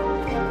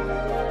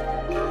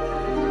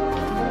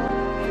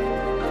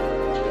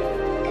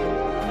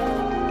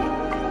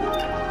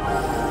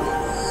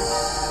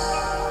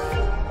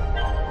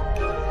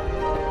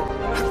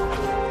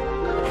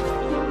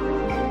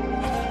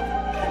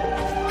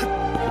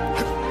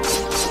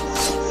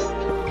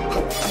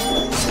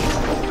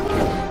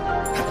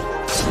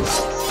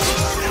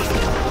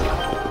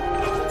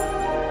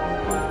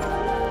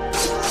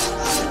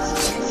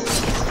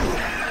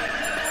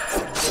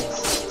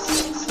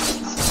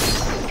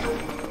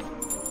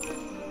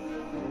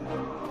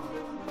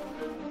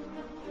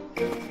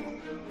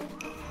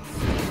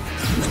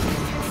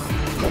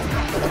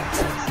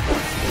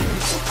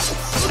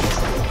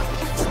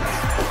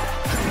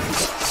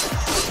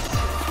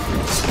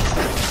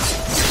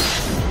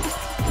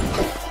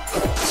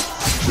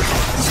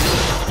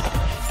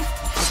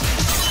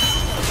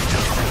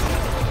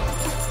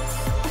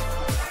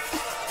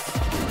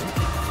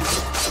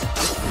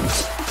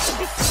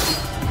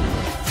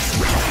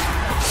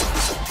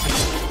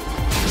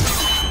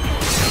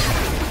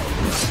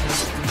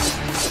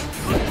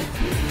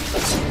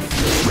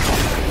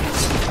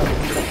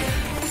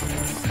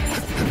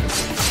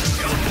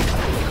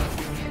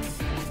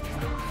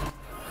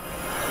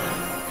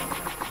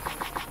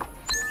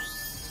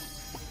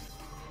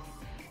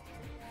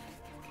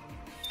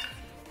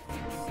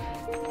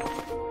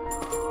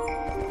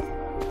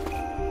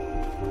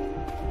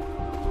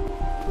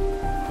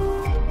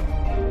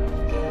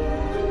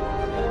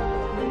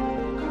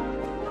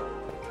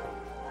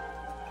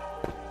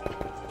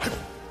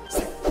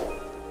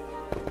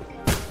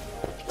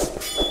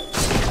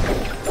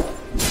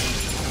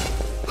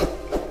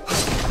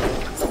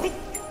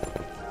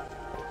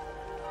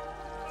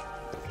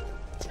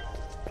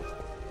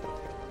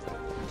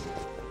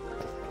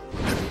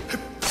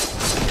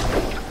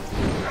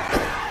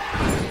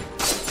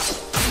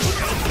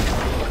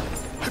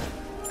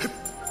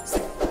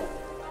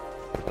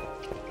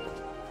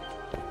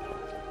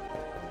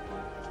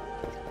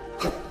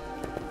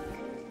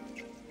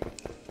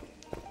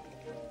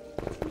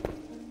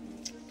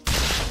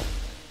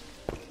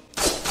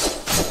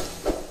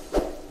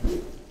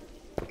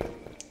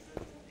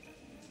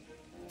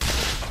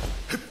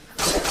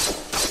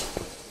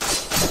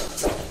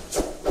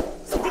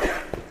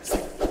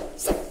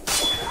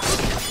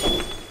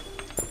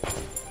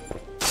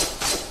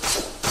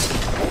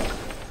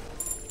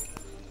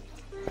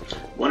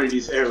 One of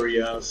these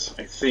areas,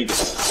 I think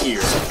it's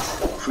here,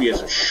 creates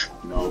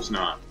a no, it's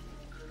not.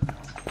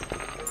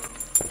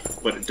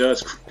 But it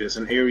does, there's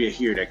an area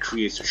here that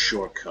creates a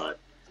shortcut.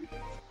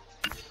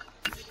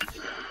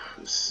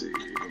 Let's see.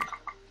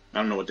 I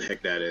don't know what the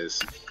heck that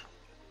is.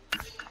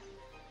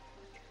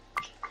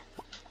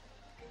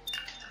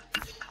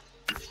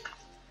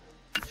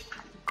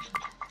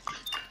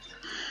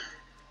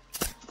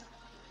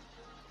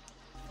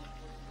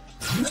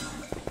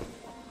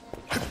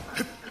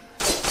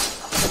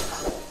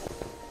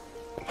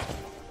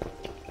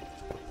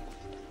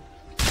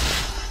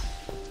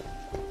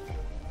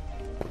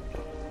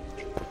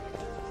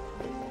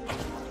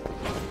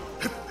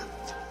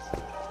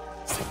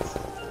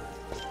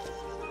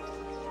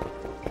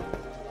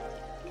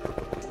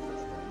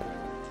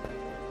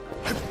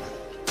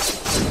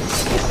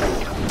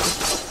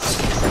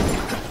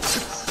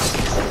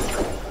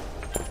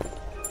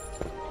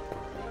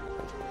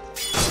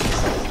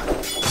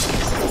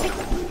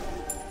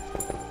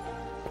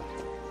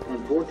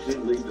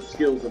 Unfortunately, the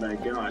skills that I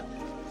got,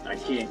 I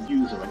can't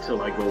use them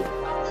until I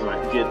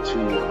get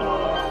to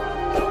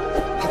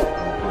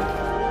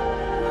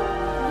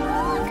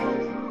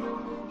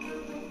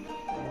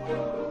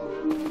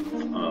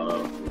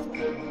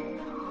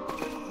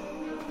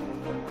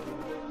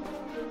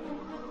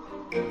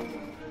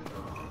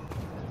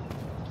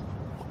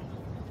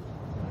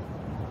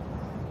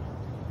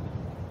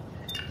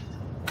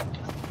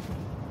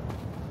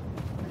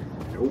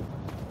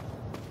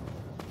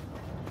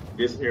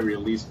this area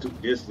leads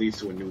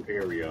to a new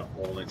area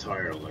all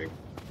entirely.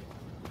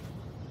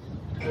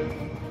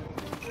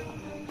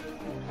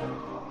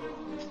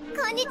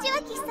 Konnichiwa,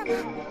 Kishi-sama.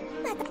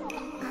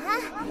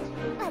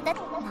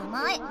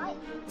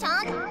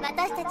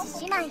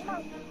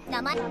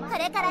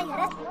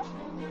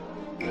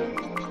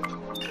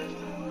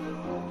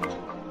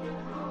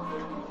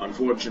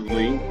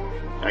 Unfortunately,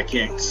 I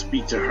can't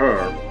speak to her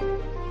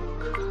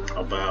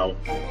about,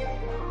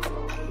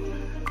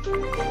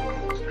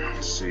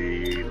 let's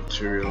see,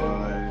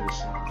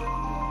 materialize.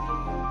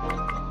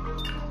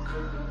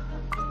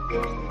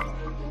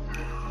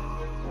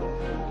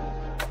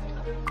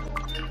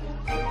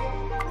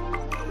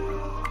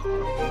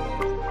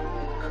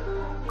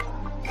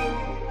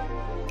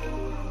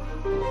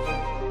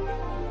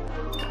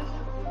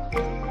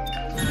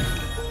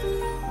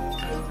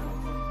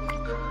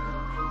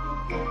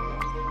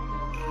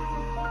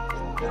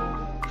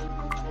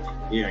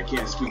 Yeah, I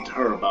can't speak to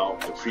her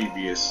about the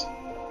previous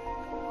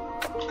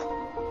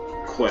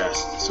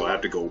quest, so I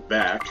have to go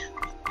back,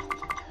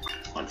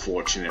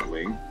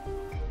 unfortunately.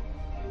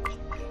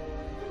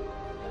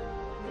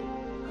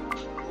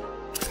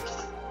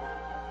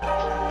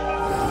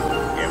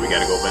 Yeah, we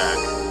gotta go back.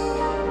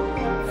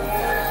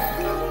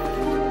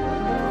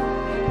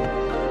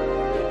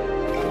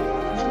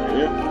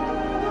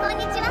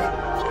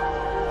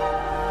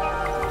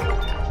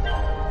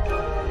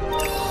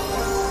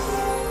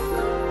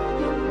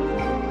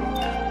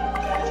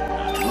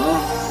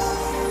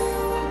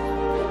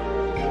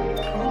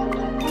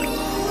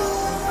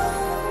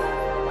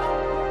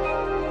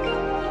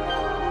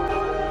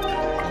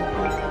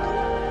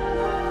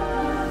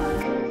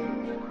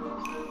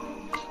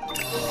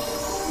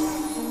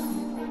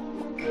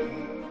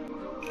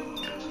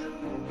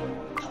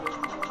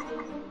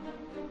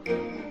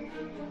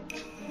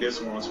 This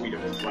wants me to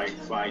fight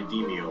 5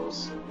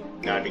 Demios.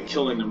 Now, I've been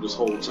killing them this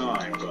whole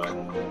time,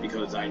 but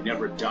because I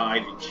never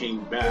died and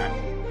came back,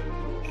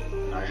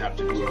 I have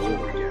to do it all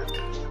over again.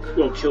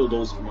 We'll kill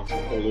those ones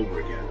all over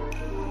again.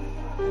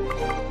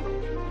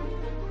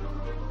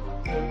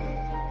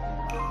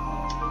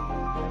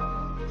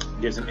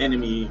 There's an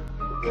enemy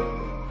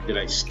that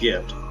I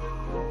skipped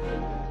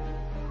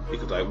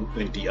because I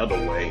went the other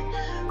way,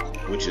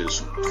 which is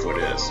for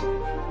this.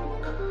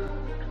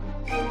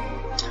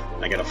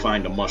 I gotta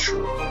find a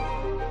mushroom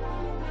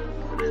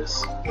for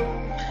this.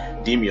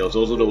 Demios,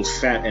 those are those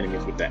fat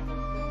enemies with that,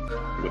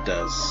 with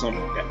the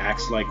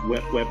axe-like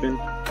weapon.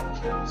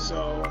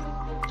 So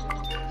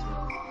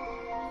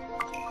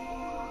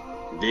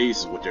these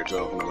is what they're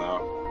talking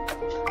about.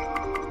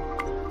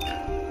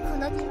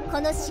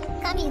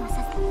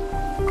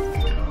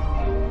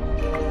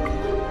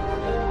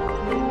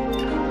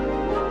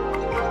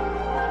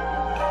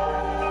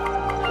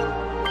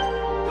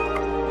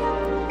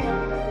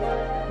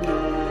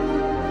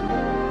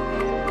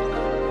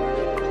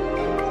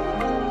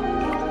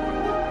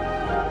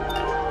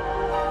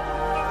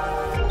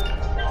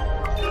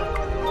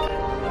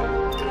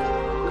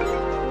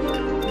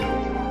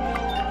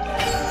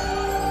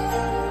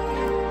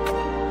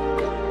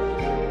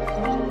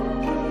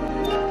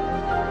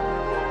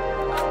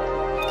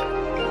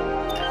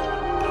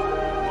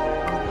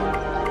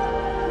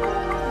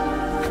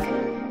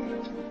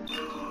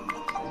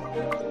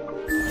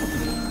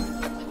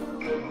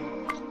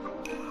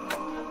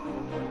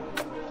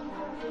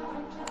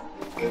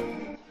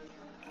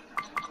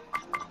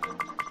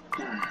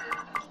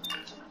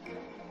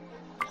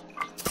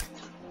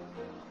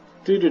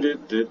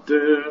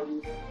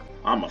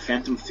 I'm a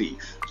phantom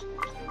thief.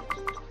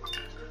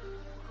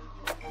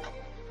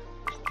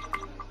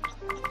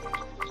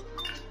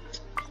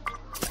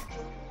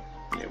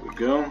 There we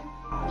go.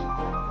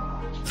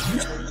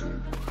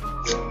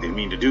 Didn't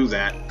mean to do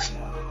that.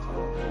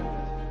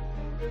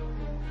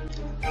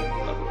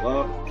 Level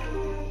up.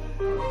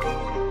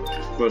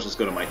 Of course, let's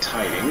go to my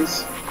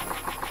tidings.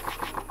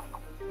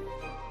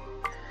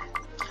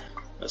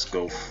 Let's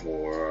go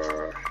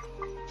for...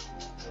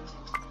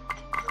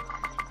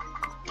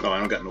 Oh, I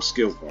don't got no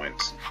skill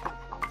points.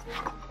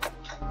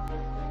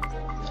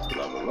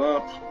 Level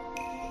up.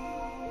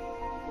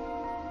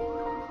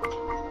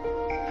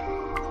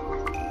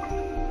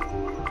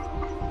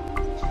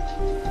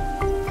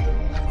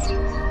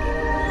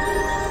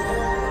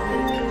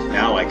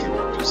 Now I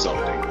can do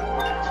something.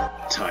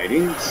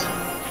 Tidings.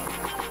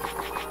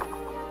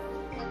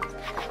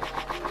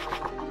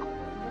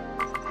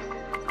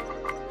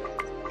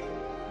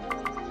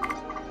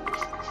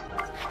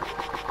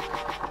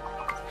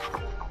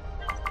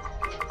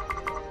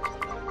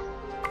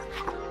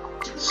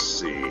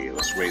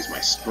 Raise my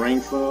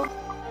strength up,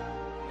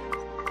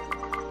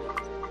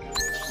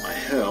 my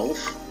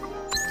health,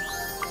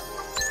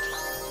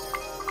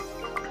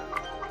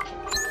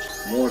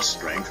 more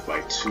strength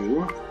by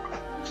 2.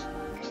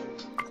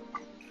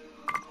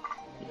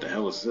 What the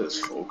hell is this?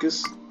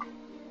 Focus?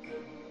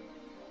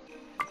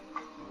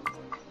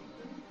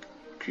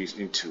 Increased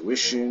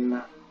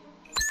intuition.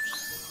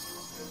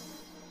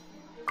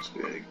 Let's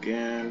do it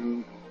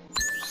again.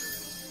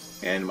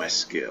 And my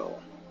skill.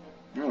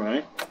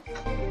 Alright.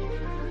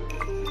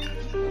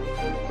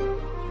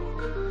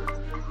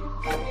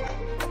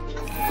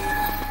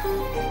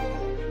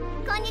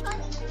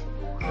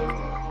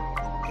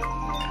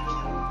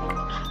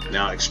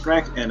 Now,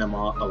 extract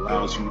enema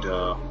allows you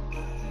to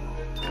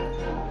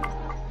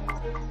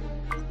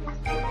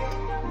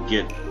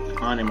get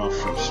anima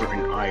from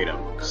certain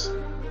items.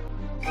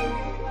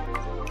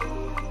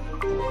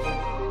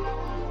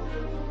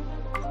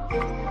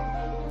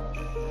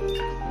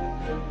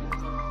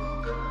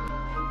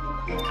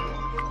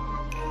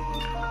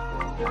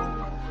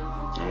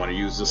 I want to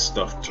use this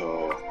stuff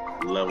to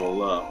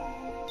level up.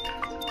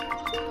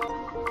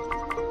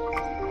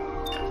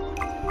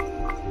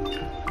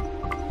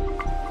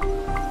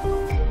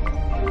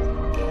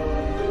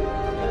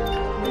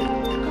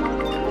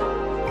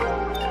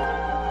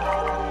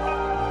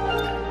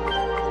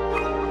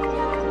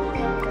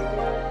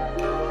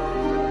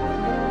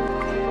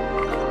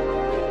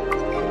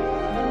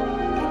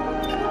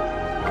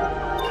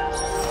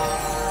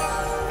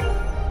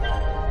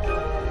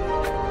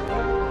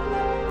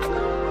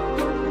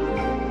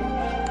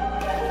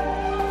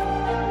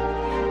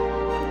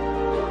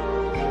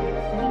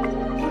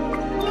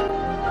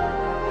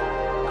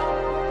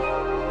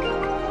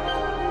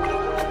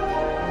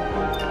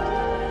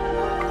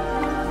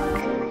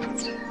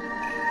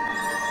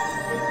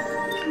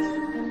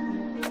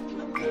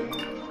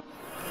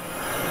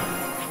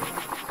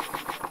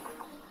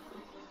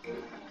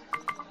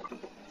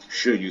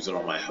 Should use it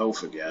on my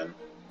health again,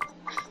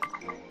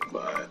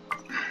 but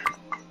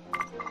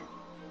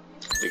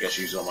I think I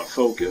should use it on my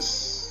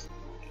focus.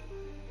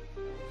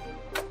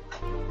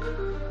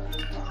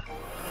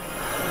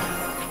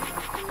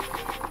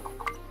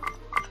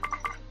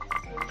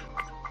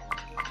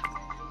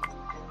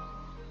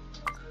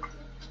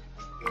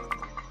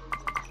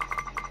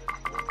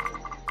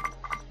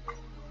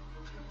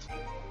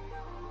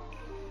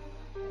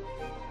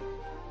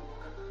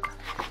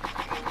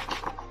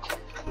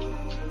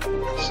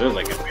 Says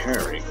I can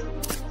parry.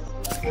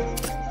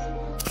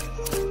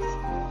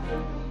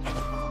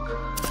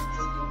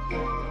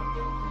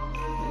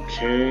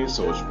 Okay,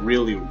 so it's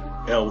really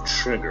L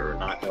trigger,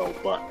 not L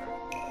button.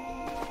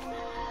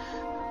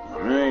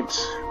 Alright.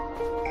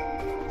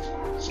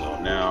 So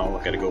now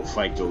I gotta go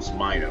fight those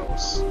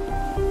Minos.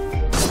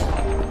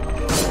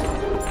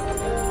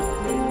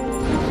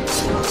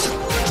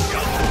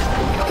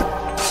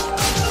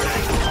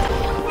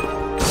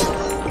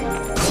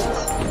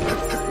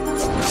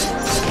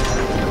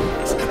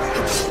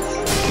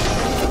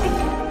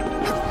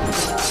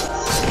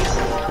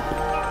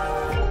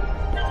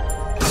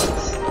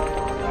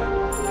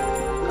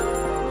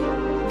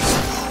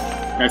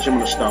 Actually, I'm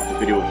going to stop the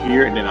video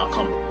here and then I'll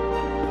come.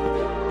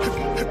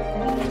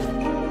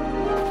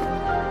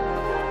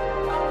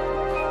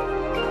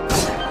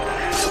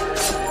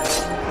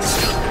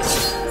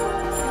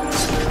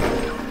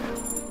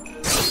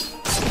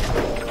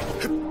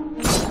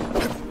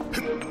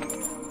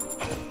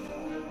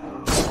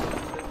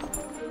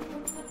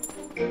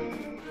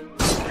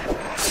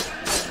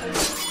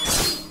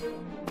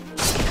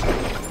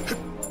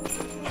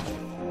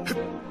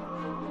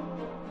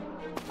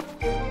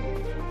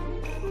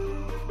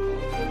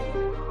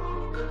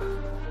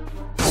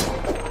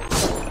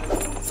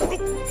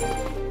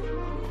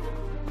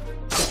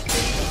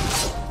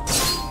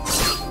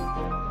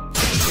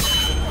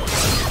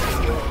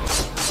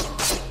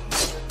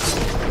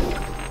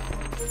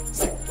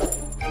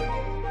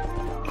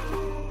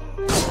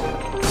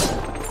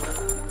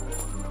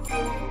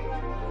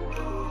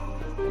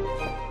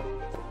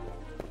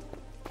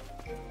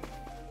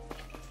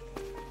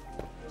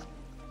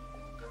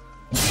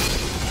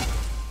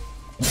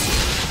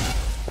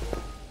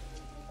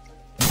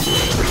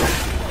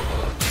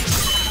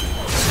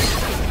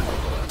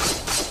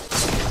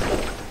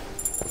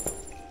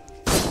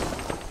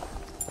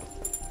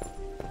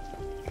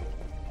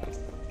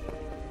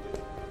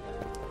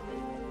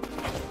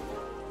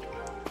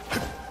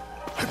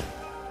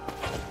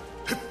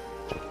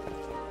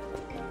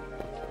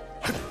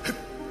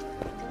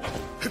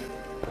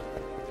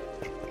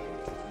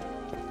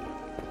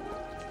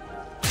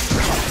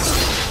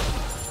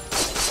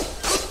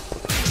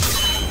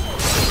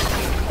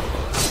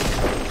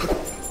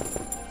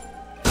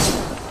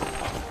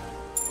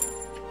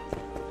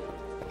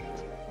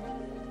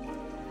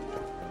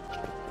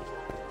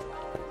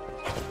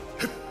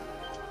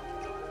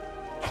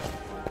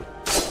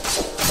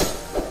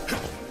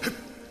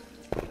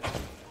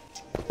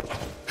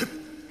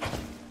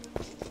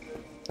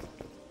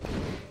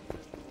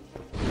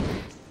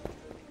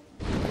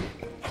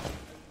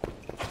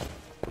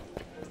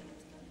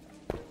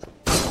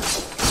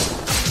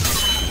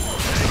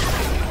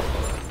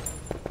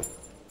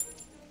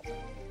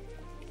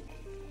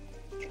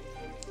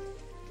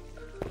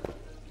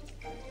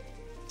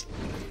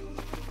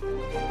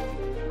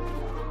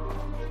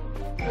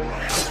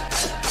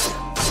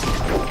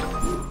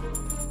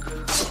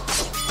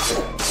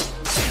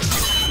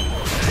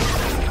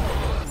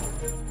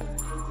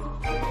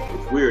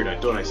 Weird, I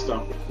thought I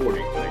stopped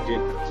recording, but I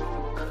didn't.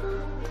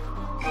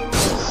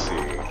 Let's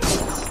see.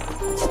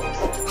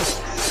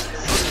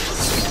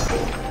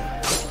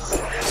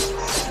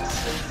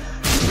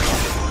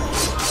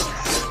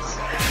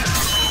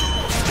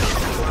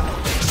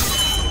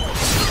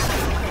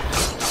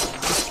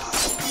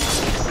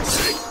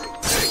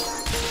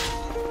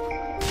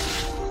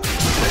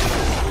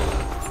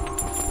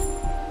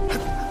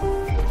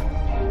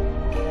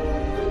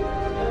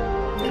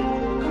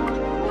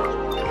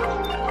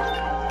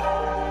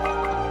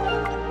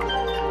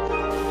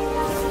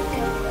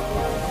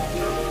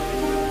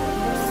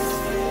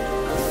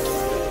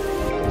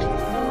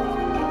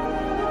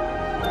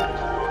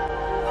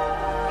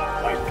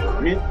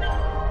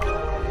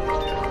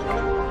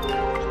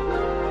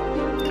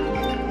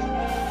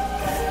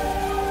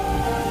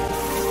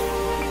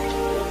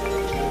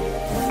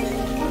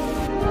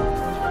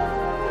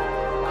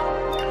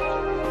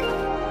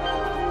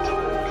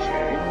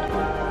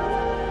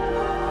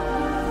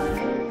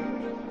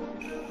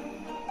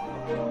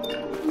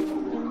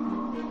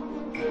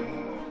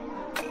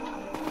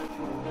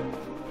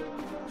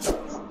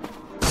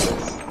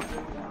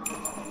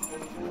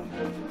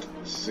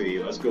 Let's see,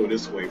 let's go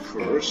this way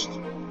first.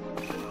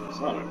 It's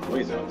not a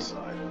noise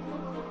outside.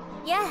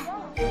 や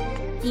あ、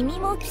君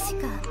も騎士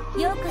か。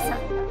ようこそ。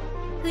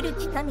古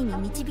き神に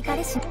導か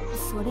れし。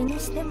それに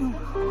しても、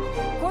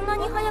こんな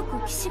に早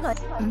く騎士が。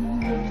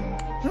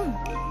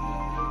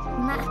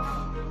まあ。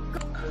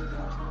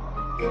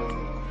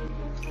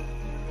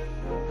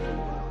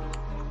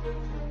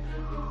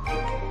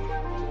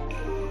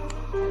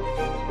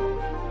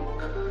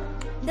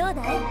どう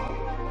だい？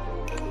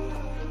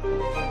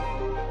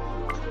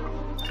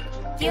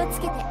気を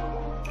つけて。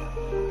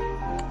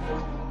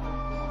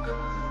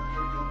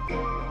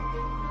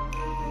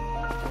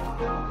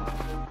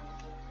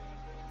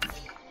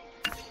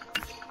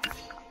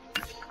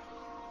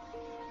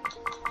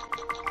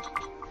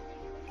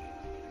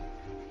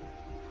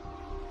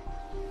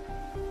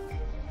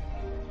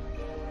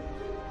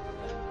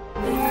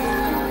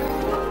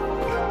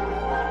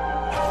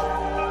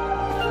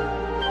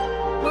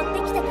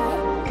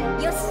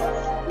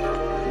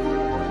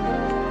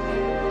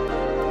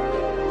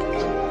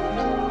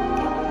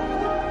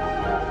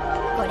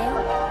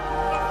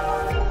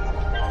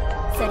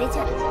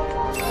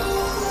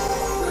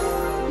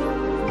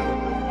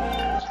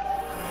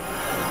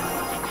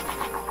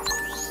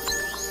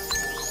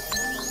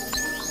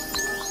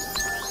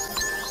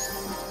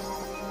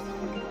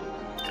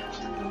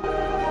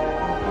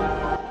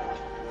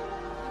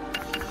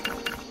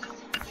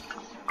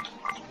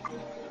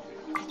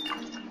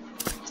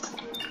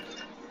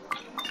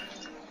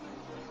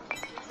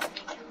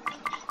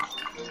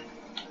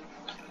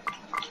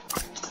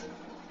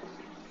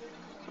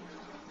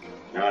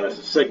Now that's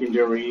a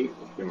secondary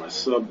in my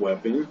sub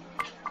weapon,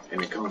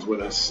 and it comes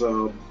with a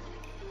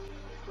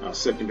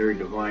secondary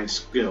divine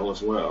skill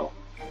as well.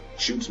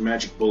 Shoots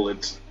magic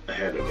bullets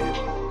ahead of you.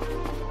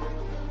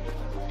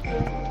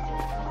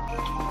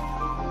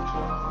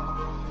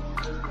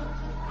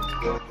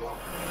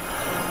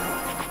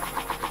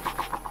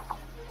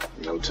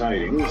 No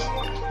tidings.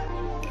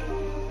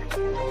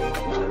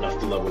 Not enough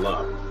to level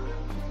up.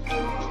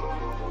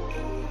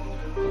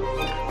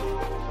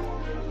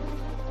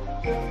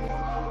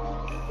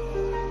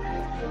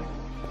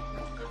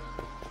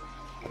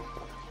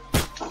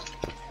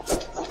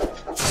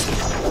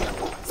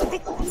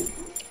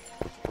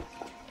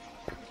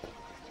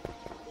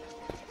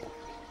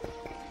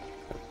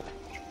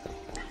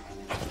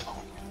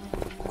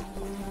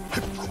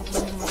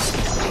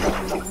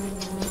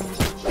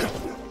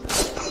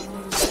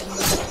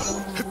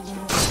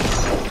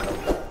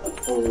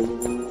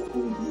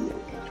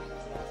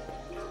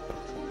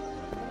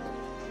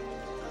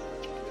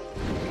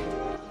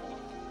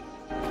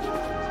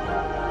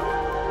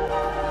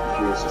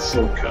 Here's a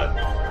shortcut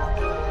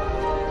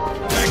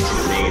back to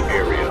the main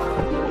area.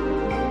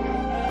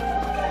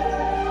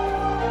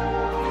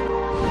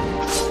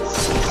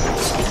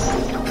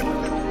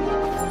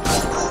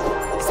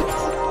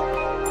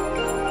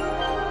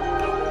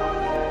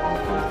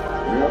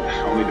 Yep,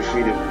 only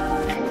defeated.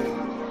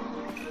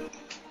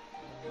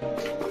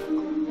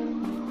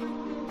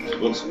 It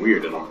looks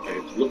weird. It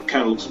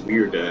kind of looks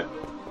weird that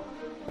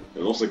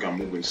it looks like I'm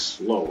moving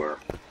slower.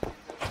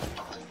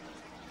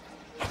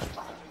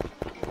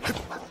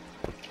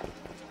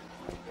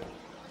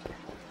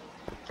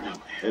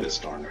 Head is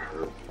starting to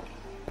hurt.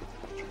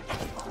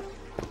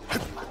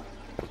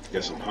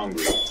 Guess I'm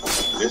hungry.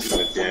 This is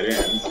a dead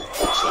end, so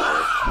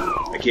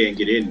I can't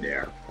get in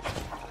there.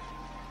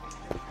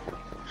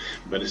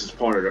 But this is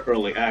part of the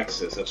early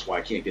access, that's why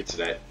I can't get to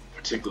that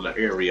particular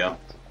area.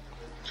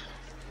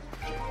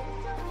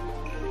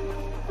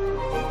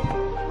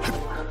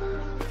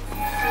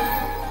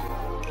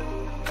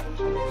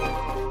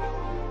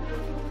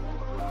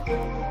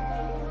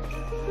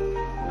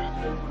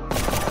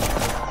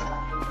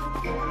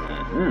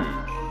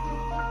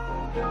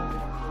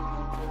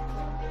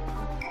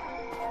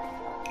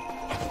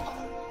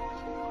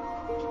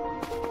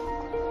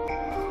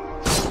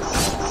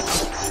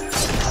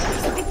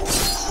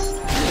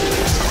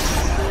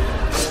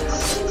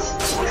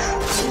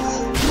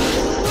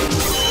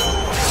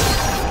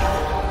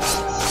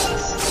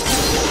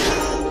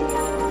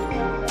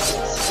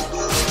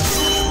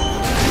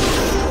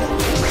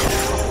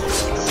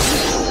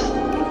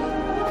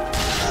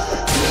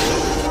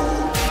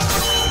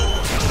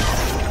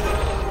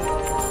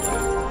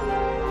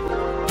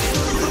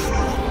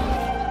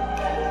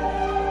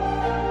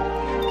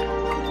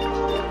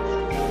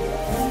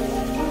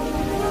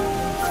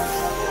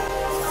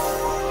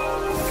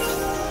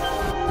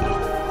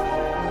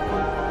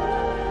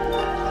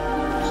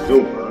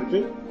 Still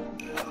burning?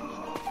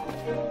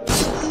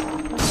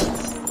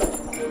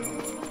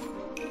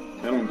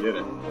 I don't get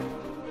it.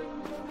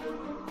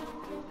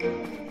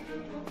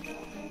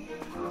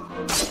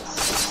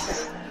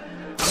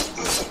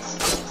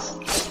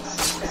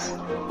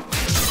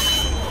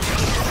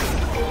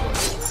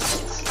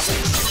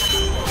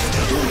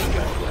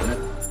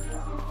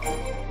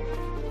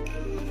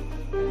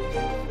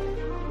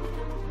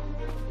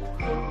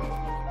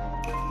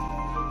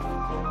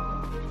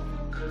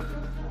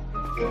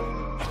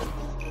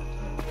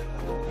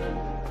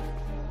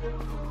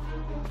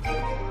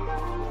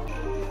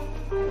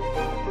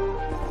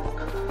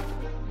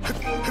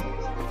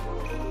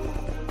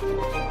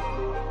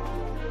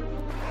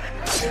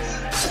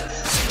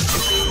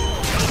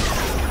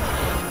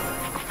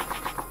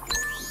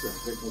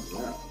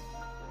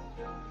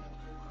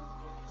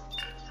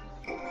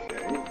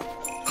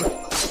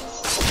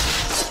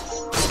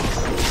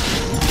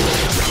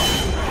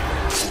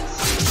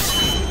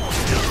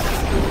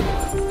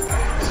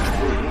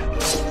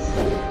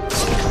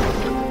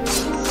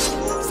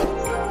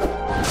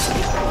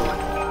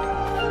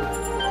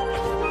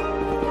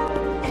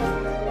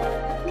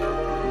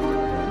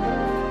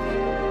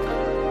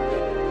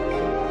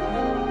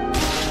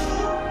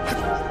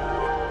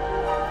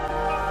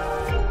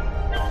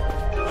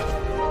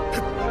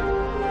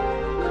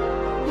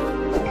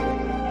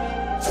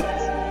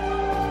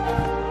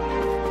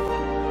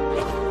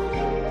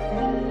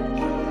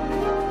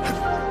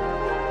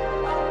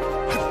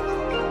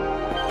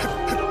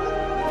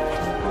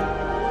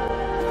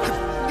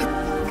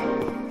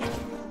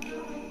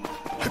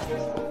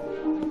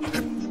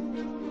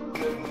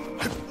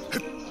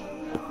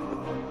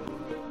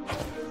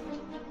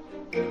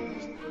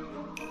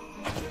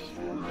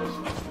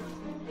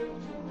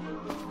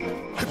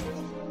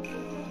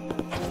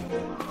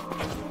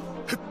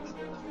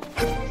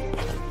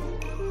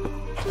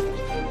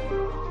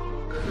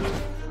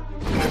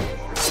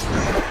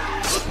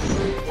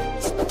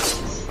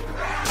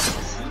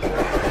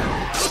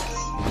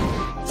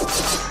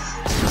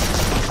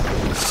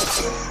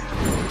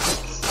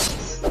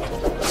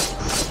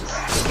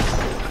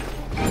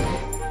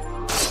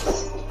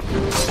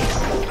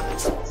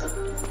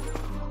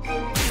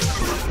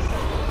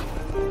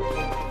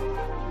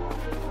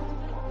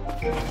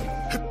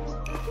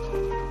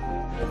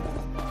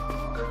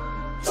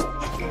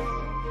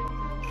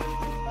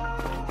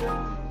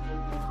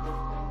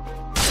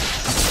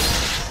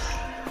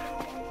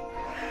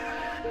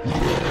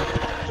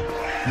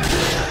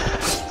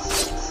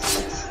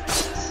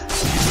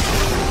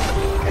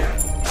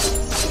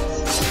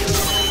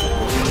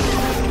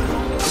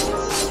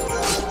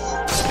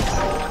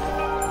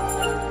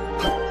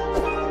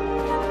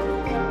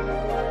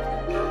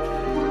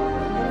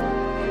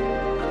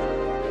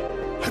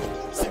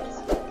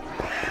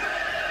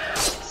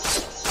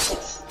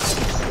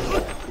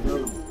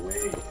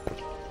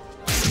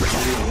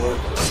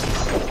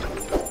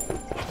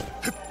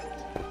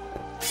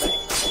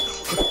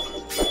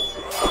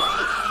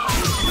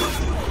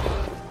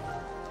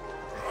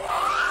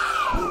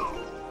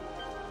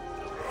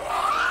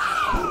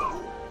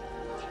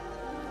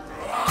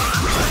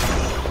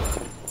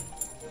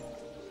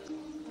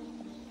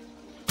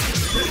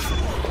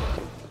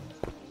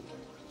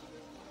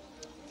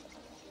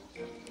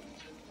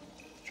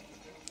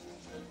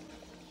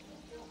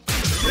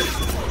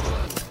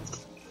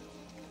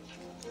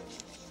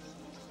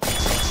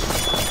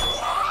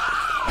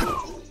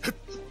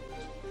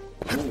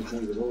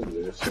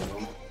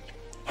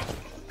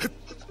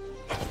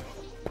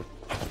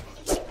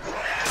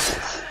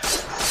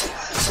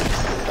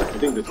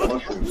 I think this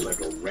mushroom is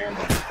like a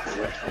random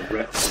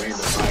item.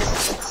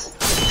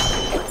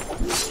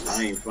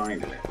 I ain't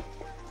finding it.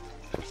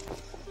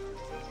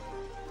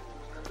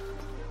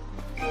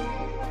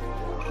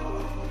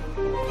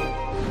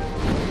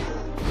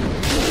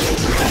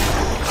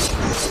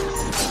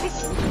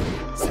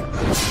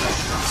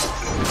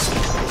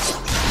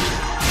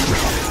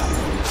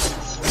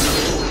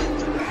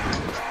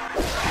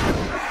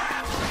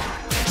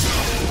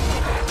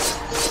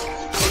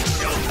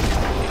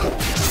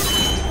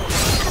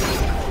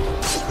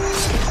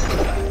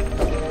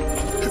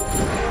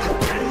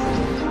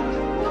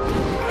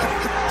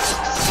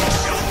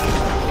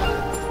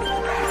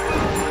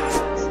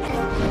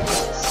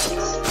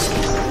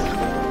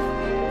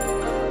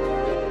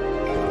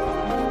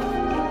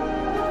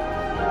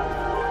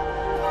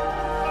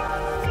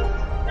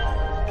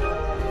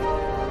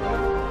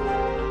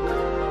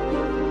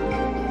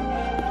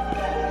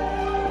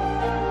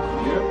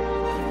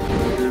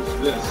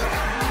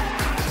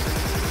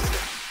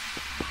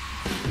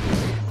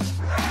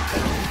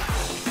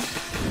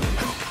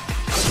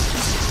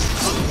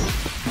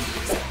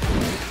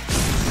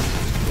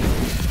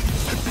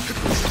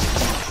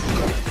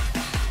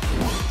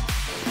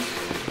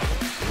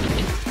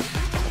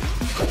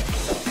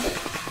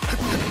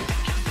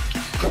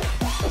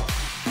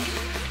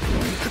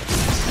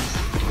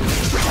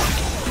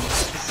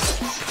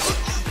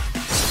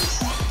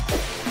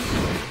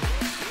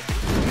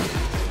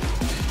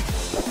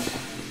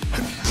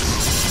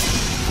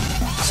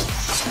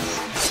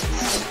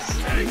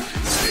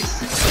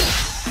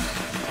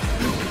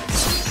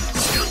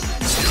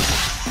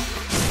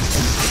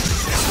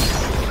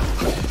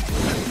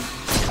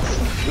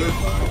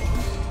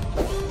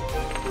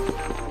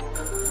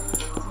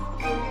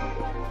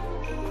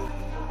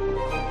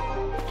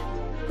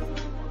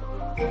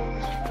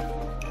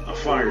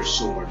 Fire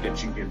sword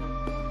that you can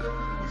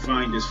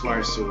find this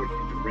fire sword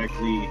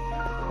directly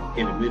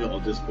in the middle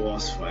of this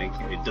boss fight,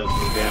 and it does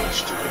no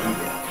damage to it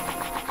either.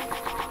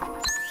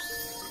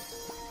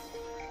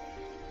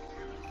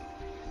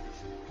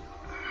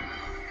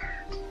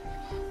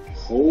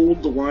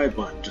 Hold the Y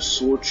button to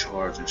sword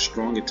charge and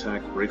strong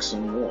attack breaks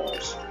on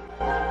walls.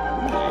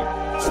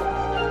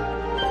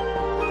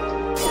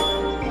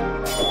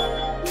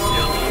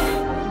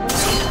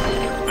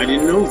 I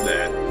didn't know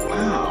that.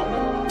 Wow.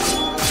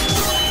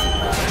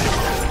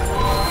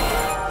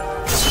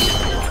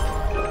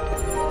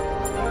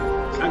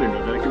 I didn't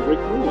know that I could break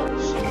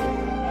walls.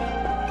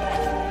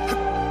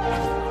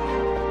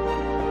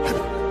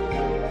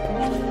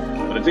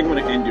 But I think I'm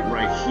going to end it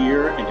right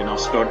here, and then I'll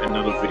start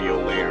another video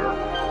later.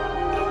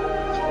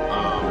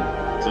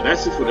 So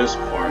that's it for this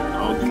part.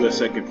 I'll do a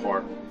second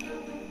part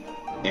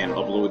and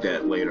upload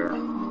that later.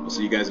 I'll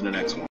see you guys in the next one.